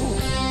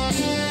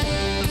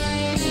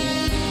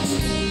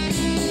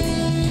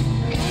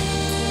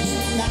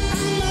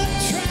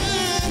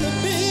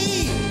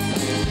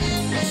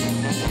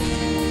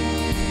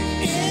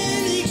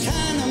 Any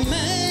kind of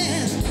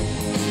man,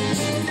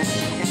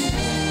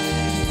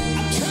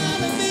 I'm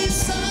trying to be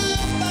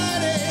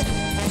somebody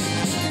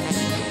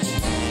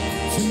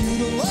for you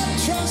to love,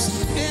 trust,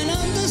 and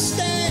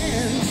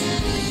understand.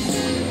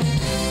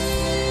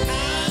 I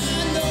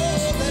know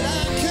that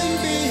I can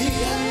be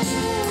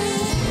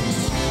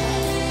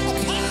a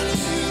part of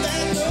you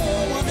that no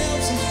one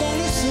else is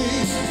gonna see.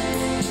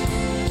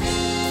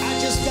 I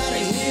just gotta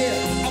hear,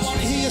 I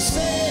wanna hear you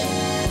say,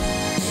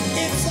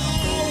 it's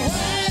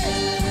alright,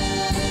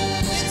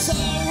 it's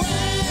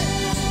alright,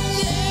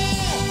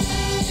 yeah.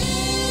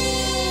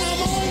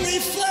 I'm only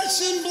flesh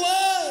and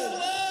blood,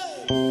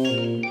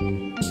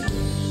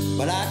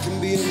 but I can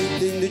be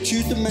anything that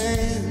you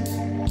demand.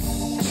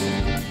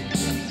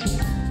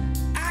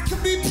 I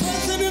could be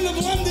president of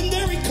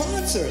Londonderry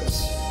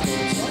Concerts,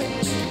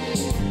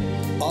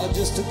 or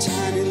just a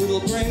tiny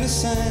little grain of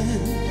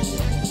sand.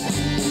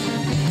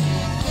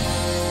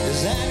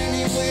 Is that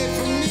any way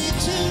for me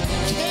to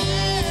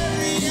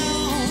carry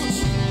on?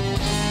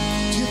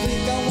 Do you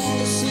think I want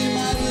to see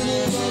my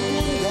little loved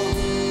one gone?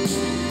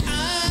 I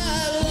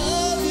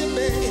love you,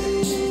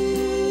 babe,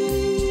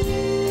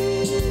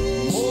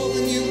 more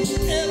than you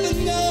ever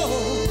know.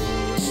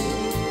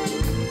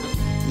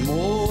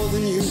 More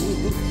than you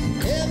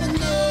ever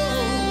know.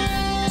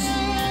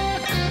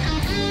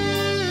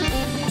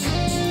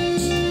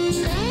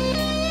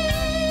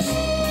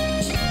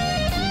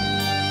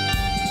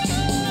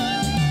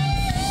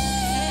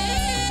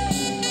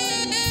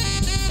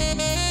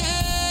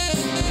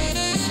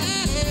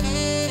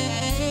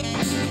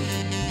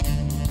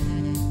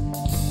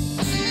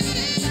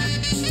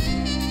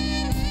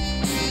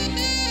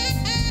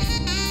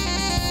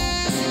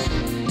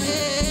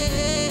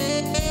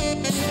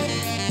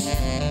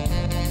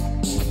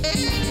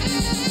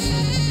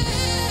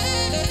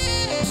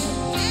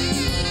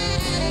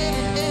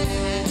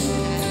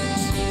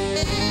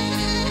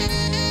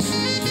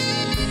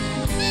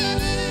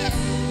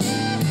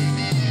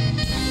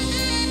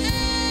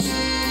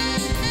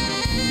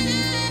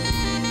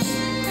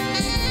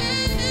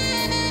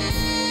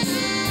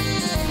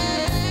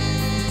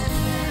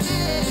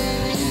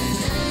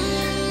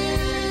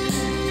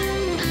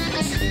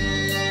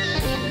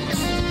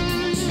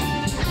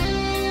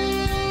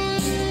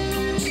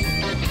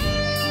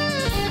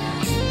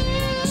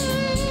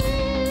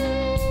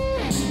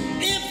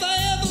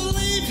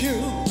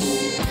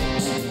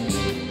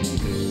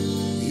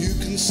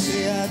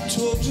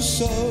 Told you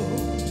so.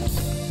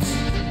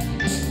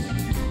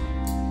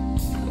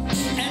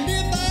 And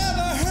if I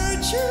ever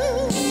hurt you,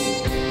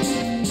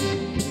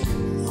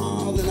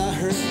 oh, then I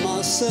hurt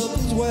myself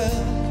as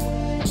well.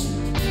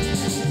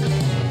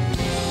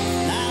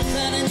 How's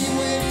that any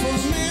way for a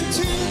man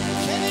to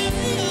carry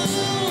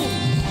on?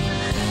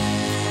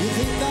 You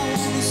think I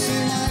want to see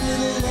my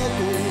little love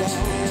go wrong?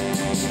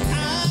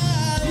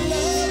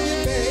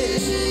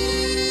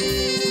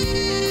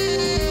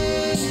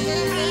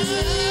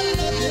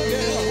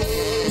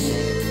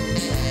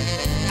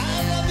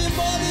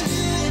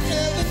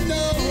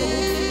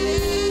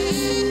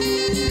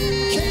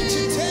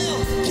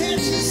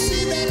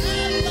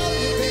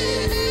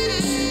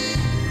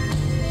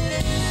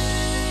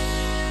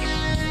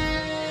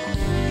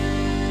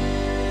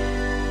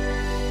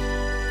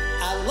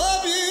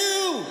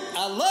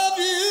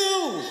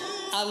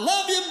 I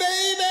love you,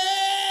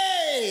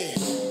 babe.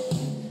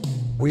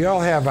 We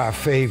all have our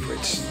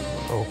favorites,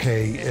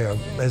 okay?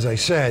 As I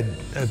said,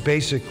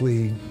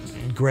 basically,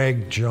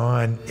 Greg,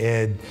 John,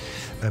 Ed,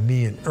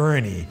 me, and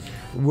Ernie,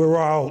 we're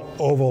all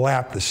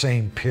overlapped the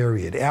same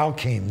period. Al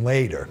came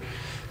later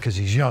because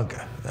he's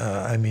younger.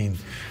 I mean,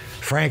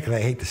 frankly,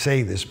 I hate to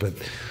say this, but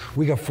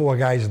we got 4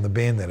 guys in the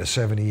band that are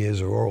 70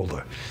 years or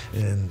older,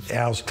 and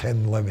Al's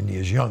 10, 11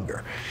 years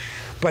younger.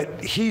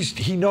 But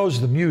he knows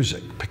the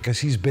music because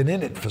he's been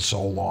in it for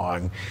so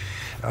long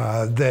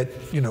that,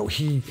 you know,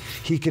 he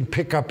can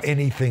pick up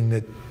anything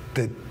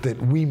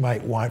that we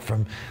might want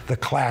from the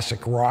classic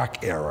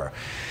rock era.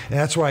 And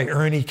that's why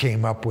Ernie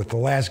came up with the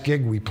last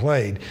gig we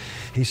played.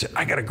 He said,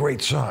 I got a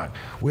great song.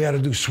 We ought to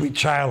do Sweet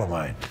Child of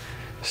Mine.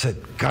 I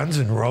said, Guns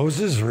N'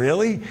 Roses,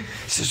 really?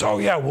 He says, oh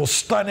yeah, we'll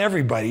stun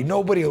everybody.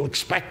 Nobody will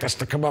expect us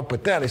to come up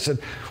with that. I said,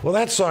 well,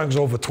 that song's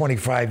over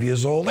 25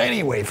 years old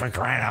anyway, for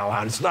crying out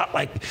loud. It's not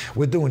like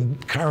we're doing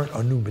current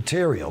or new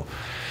material.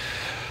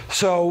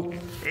 So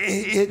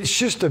it's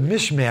just a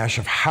mishmash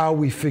of how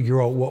we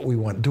figure out what we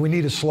want. Do we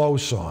need a slow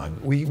song?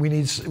 We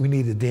need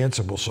a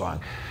danceable song.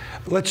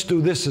 Let's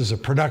do this as a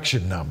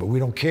production number. We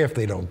don't care if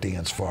they don't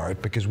dance for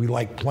it because we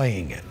like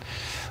playing it.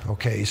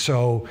 Okay,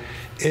 so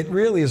it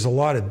really is a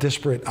lot of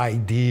disparate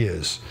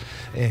ideas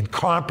and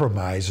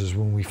compromises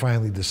when we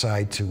finally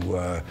decide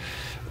to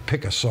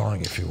pick a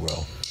song, if you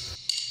will.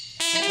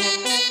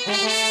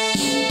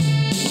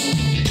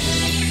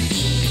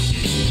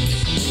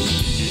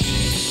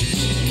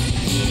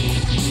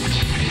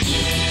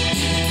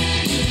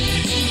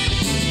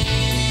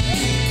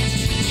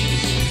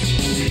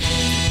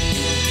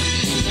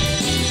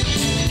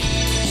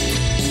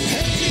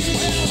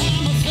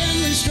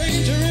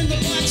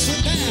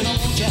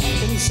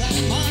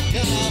 Inside my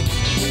car,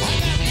 I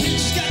got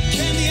peaches, got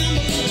candy, I'm a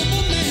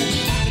lovable man.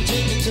 I can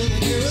take you to the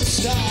nearest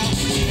star.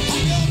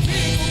 I'm your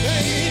people,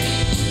 babe.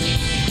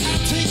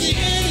 I'll take you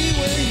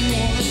anywhere you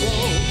wanna go.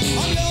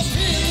 I'm your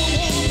people,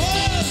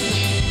 woman.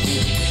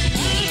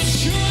 I'm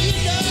sure you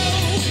know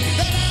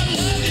that I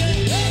love you.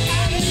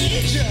 I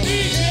need you.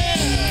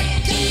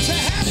 Yeah, got to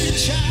have you,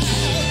 child.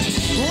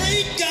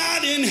 Great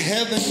God in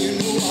heaven, you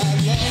know I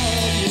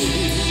love you.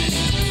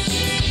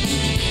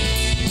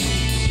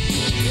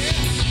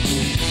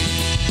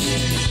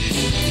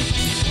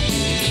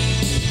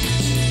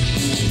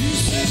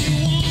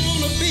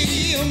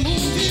 A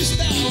movie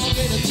star,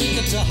 better take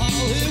it to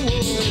Hollywood.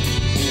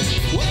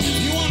 Well, if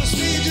you want to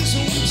see just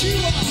what you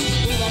are,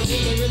 well, I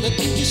really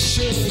think you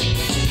should.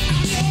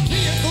 I'm your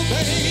vehicle,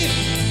 babe.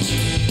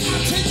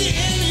 I'll take you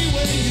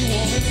anywhere you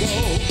want to go.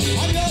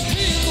 I'm your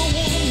vehicle,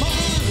 woman.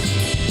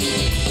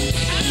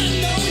 I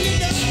know you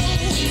know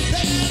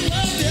that I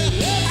love you.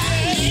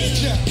 I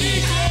need you.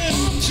 I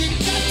want you,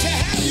 got to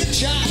have your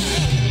child.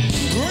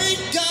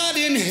 Great God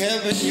in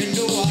heaven, you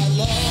know I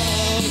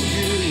love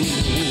you.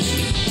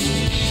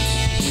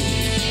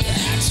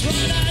 That's what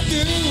I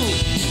do.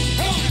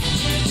 Come on.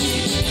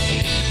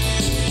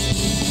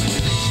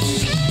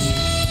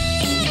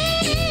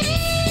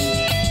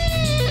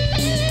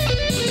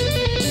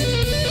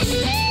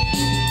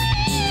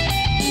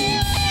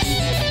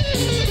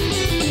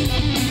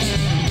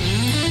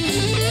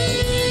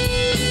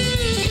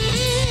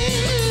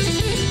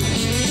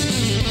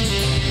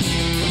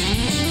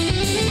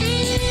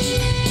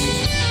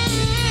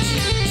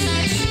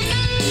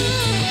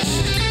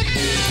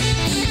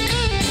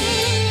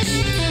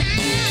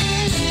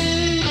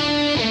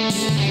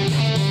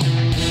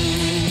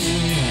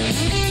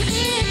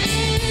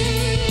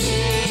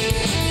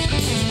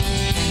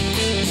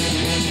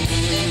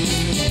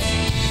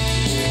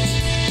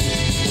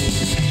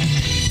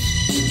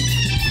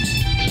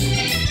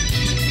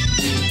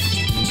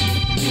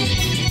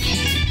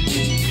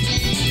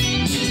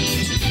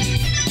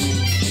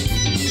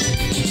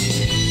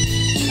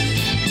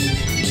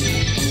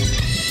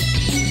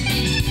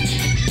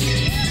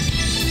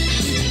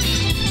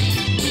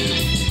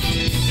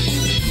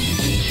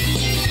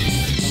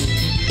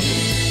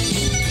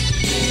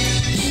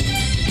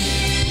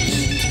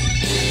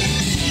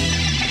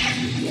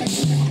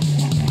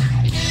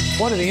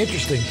 One of the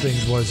interesting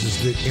things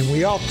is that, and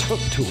we all took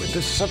to it.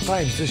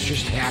 Sometimes this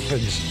just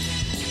happens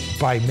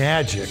by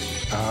magic.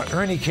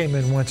 Ernie came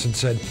in once and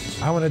said,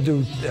 I want to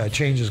do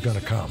Change Is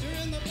Gonna Come.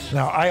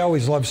 Now, I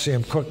always loved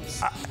Sam Cooke.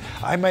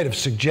 I might have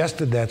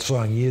suggested that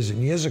song years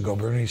and years ago,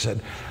 but Ernie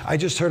said, I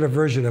just heard a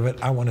version of it,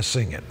 I want to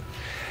sing it.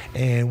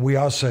 And we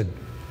all said,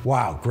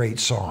 wow, great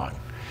song.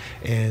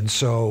 And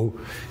so,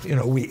 you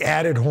know, we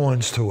added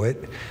horns to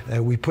it.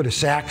 We put a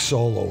sax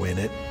solo in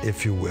it,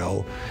 if you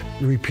will.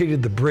 We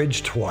repeated the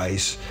bridge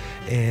twice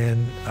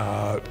and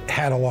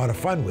had a lot of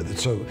fun with it.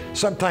 So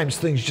sometimes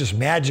things just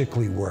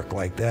magically work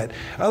like that.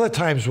 Other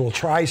times we'll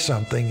try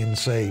something and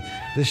say,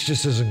 this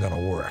just isn't going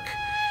to work.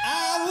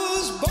 I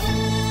was born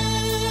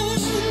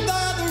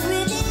by the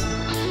river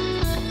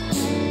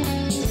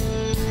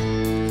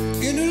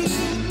in a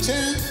little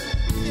tent.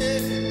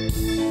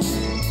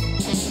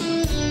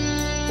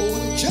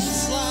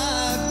 Just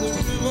like the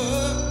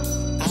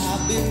river,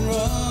 I've been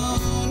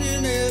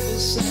running ever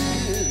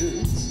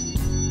since.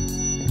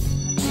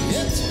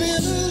 It's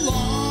been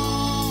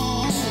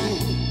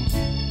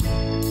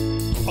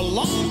a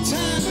long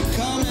time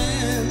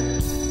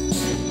coming,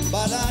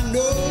 but I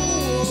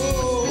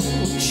know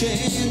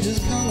change is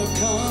gonna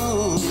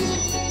come.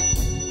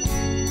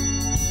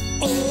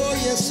 Oh,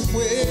 yes it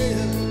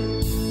will.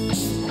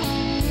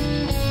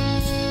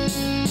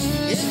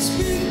 It's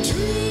been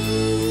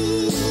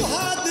too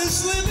hard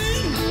this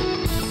living,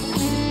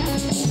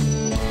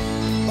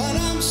 but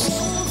I'm so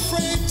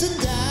afraid to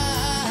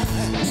die,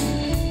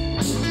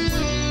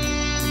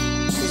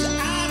 'cause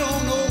I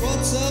don't know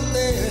what's up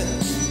there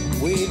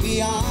way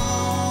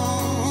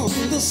beyond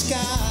the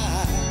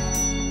sky.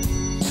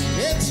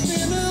 It's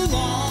been a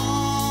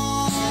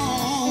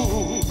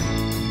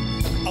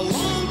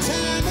long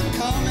time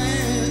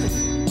coming,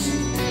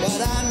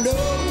 but I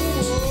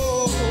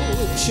know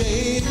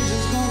change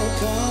is gonna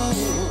come.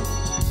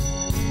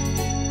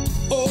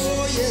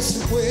 Oh, yes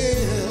it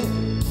will.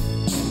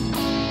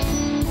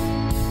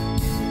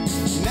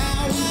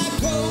 Now I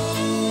go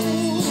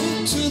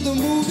to the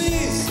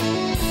movies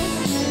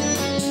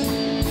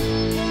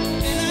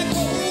and I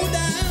go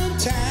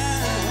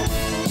downtown.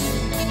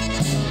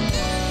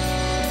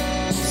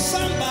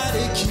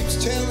 Somebody keeps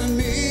telling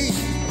me,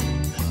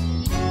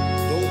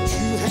 don't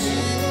you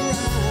hang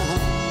around.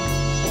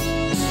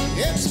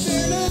 It's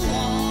been a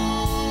long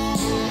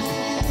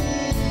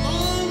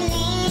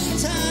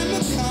time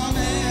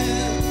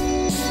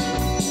coming,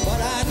 but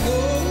I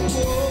know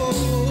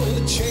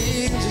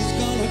change is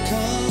gonna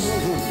come.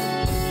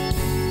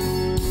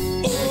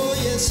 Oh,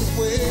 yes it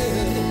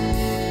will.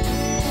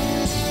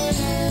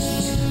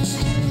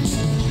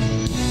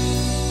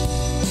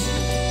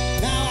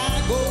 Now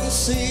I go to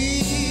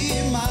see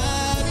my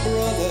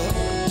brother.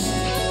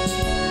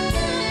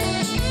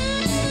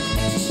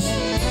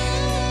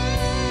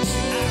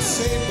 I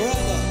say,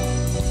 brother,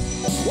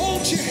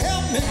 won't you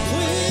help me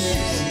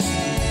please?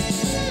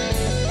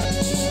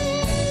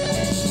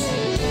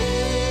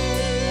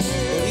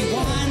 But he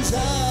winds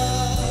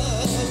up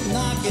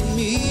knocking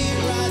me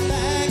right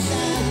back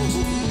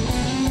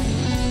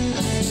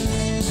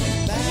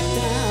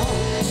down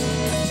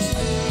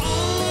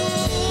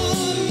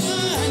on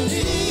my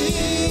knees.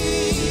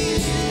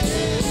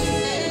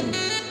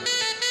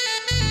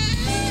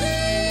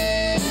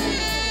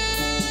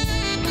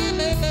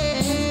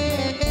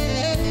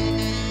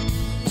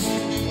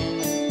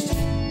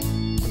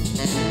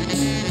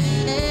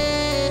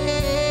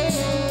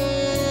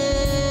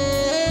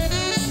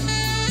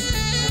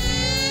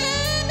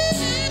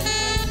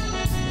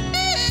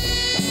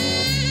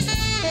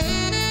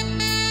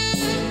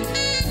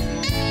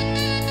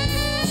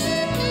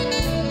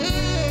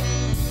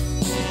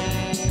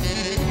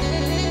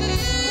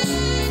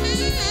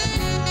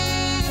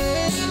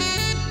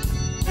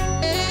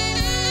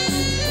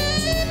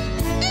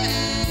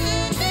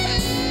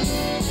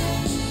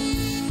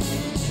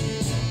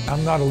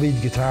 I'm not a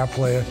lead guitar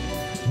player,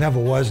 never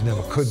was,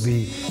 never could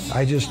be.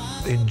 I just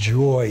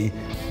enjoy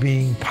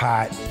being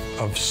part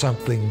of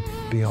something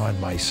beyond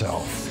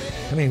myself.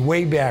 I mean,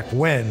 way back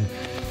when,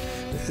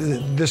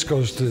 this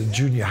goes to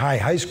junior high,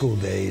 high school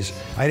days,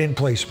 I didn't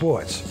play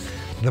sports.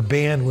 The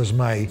band was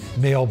my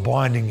male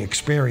bonding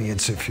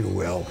experience, if you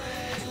will.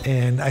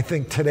 And I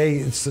think today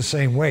it's the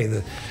same way.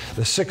 The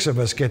six of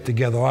us get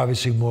together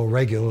obviously more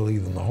regularly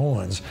than the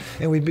horns,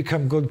 and we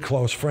become good,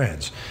 close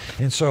friends.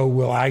 And so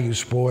we'll argue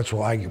sports,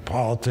 we'll argue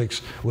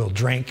politics, we'll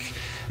drink,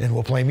 and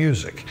we'll play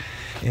music.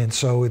 And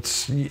so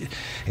it's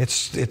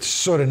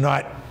sort of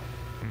not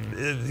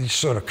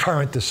sort of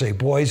current to say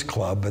boys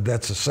club, but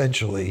that's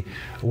essentially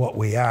what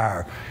we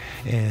are.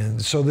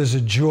 And so there's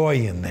a joy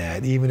in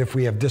that, even if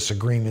we have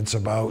disagreements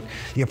about,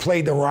 you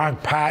played the wrong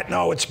part,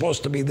 no, it's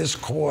supposed to be this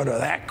chord or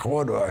that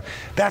chord, or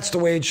that's the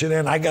way it should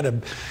end, I got a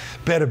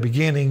better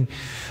beginning.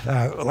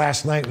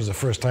 Last night was the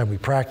first time we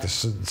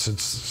practiced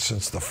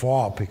since the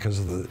fall because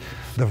of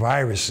the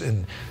virus,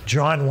 and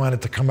John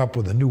wanted to come up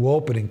with a new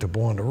opening to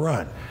Born to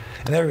Run.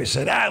 And everybody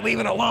said, leave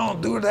it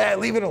alone, do that,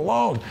 leave it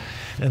alone.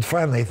 And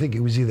finally, I think it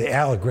was either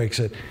Al or Greg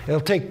said,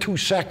 it'll take 2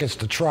 seconds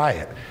to try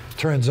it.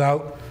 Turns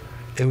out,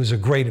 it was a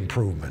great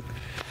improvement.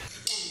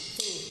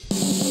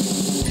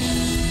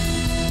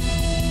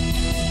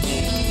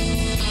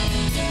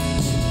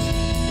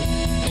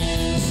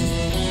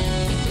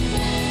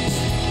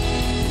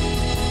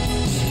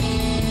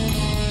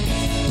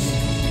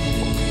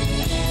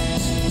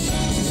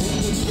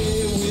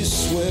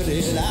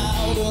 sweated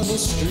out on the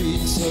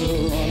streets of a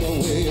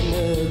runaway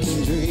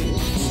American dream.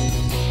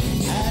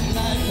 At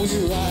night we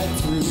ride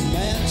through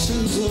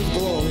mansions of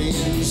glory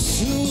in a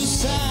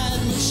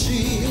suicide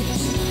machine.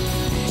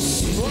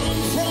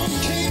 Sprung from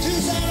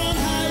cages out on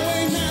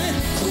Highway 9,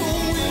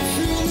 chrome wheel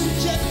fuel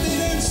injected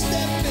and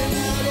stepping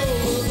out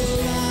over the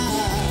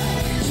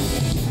line.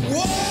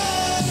 Whoa,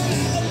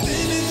 now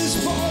baby, this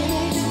bone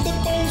won't get the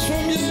bones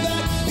from your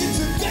back. It's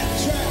a death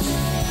trap,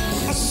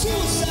 a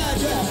suicide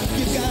trap.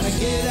 You gotta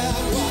get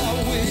out while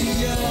we're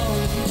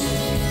young,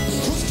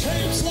 'cause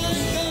tramps like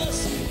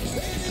us.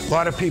 A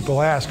lot of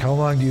people ask, how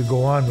long do you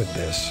go on with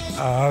this?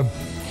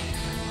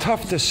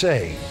 Tough to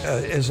say.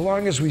 As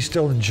long as we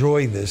still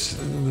enjoy this,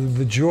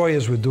 the joy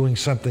is we're doing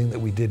something that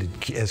we did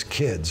as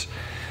kids,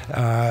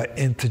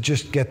 and to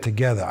just get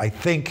together. I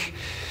think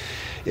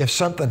if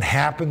something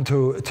happened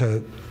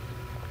to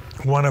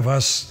one of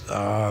us,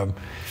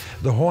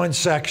 the horn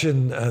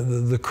section,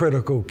 the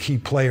critical key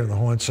player in the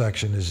horn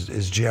section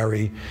is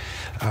Jerry.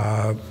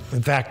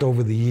 In fact,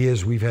 over the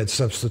years, we've had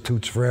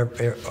substitutes for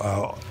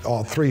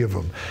all three of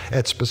them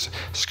at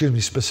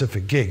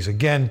specific gigs.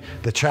 Again,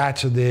 the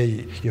charts are there.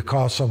 You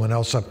call someone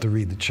else up to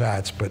read the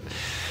charts, but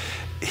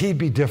he'd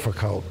be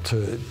difficult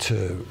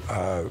to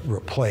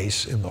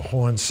replace in the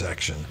horn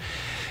section.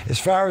 As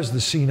far as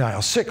the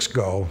Senile Six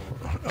go,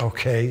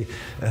 okay,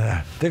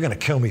 they're going to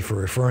kill me for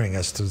referring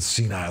us to the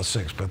Senile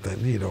Six, but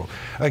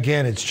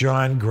again, it's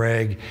John,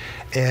 Greg,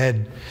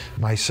 Ed,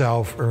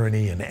 myself,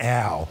 Ernie, and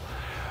Al.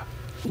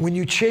 When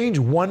you change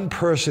one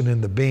person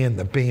in the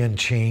band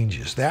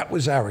changes. That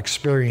was our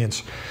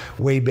experience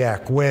way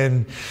back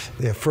when.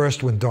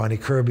 First, when Donnie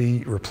Kirby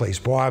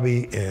replaced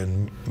Bobby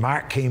and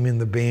Mark came in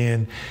the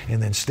band,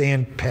 and then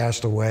Stan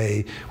passed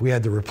away. We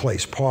had to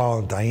replace Paul,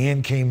 and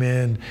Diane came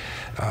in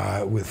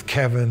with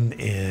Kevin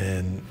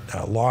and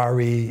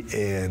Laurie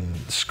and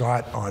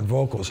Scott on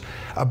vocals.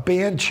 A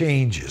band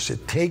changes.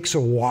 It takes a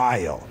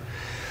while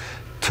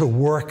to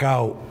work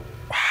out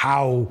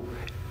how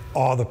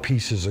all the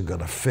pieces are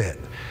going to fit.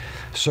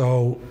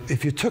 So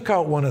if you took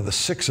out one of the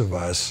six of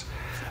us,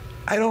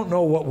 I don't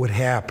know what would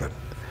happen.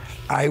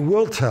 I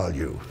will tell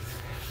you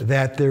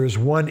that there is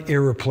one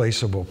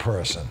irreplaceable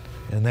person,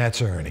 and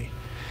that's Ernie.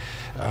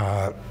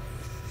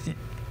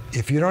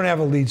 If you don't have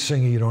a lead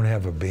singer, you don't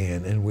have a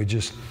band, and we're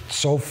just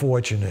so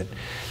fortunate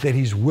that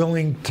he's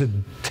willing to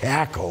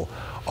tackle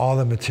all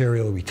the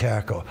material we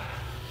tackle.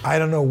 I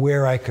don't know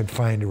where I could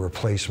find a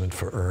replacement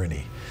for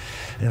Ernie.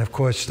 And of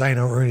course, I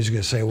know Ernie's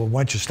going to say, well,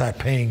 why don't you start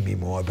paying me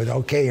more? But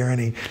okay,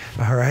 Ernie,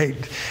 all right,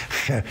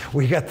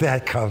 we got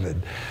that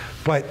covered.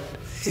 But,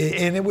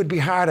 and it would be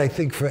hard, I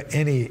think, for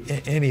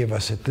any of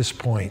us at this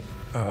point,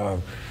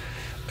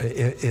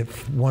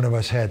 if one of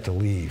us had to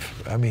leave.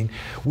 I mean,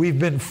 we've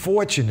been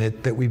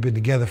fortunate that we've been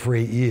together for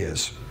 8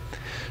 years.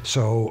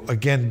 So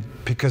again,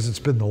 because it's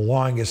been the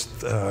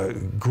longest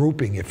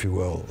grouping, if you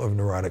will, of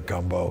Neurotic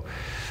Gumbo,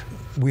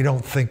 we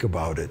don't think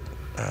about it.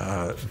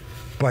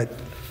 But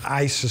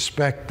I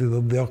suspect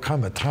there'll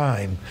come a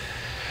time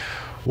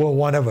where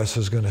one of us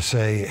is going to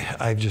say,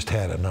 I've just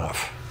had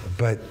enough.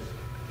 But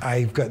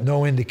I've got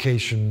no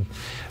indication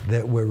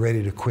that we're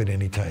ready to quit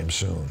anytime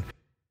soon.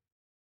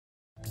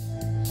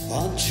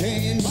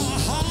 Unchain my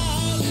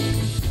heart,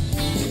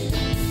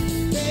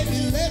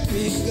 baby, let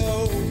me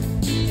go.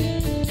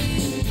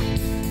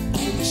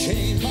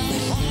 Unchain my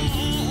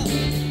heart,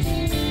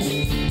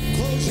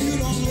 'cause you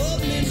don't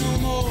love me no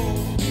more.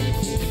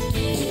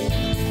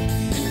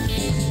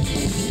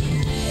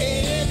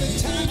 Every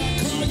time I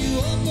call you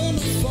up on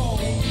the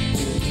phone,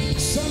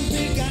 some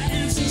big guy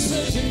answers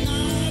says you're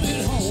not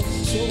at home.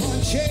 So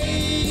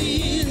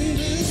unchain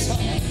this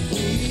heart,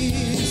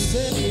 please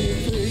set me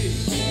free.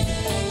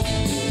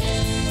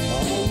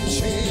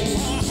 Unchain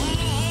my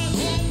heart,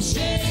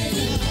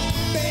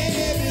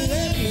 baby,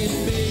 let me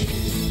be.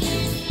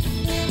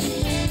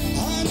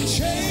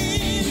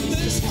 Unchain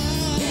this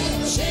heart,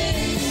 I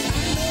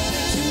know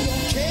that you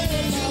don't care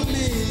about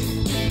me.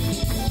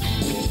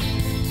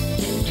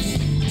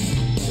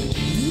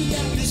 You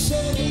got me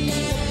sort of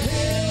like a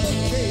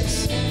pillowcase.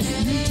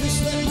 You just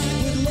let my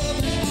good love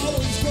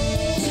always go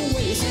to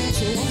waste.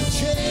 So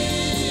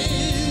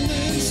unchain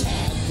this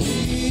heart,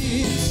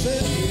 please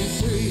set me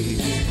free.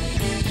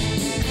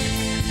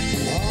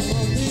 I'm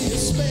under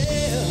your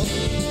spell,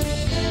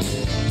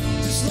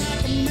 just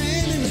like a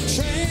man in a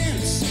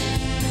trance.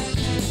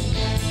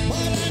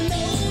 But I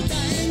know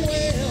dang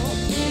well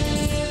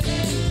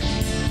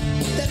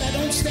that I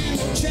don't stand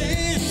no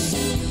chance.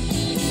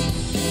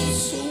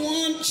 So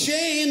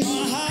unchain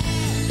my heart,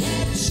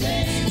 just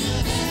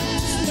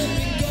let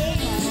me go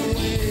my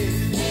way.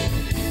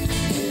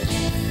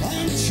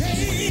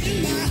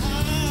 Unchain my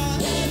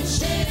heart,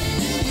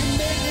 you're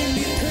making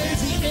me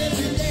crazy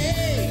every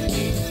day.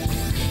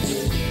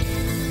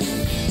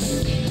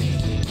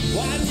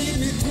 Why lead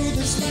me through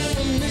this life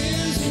of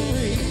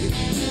misery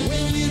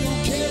when you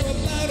don't care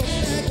about a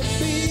bag of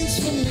beans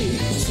for me?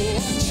 So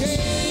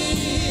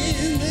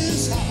unchain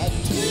this heart,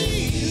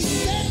 please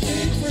set me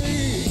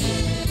free.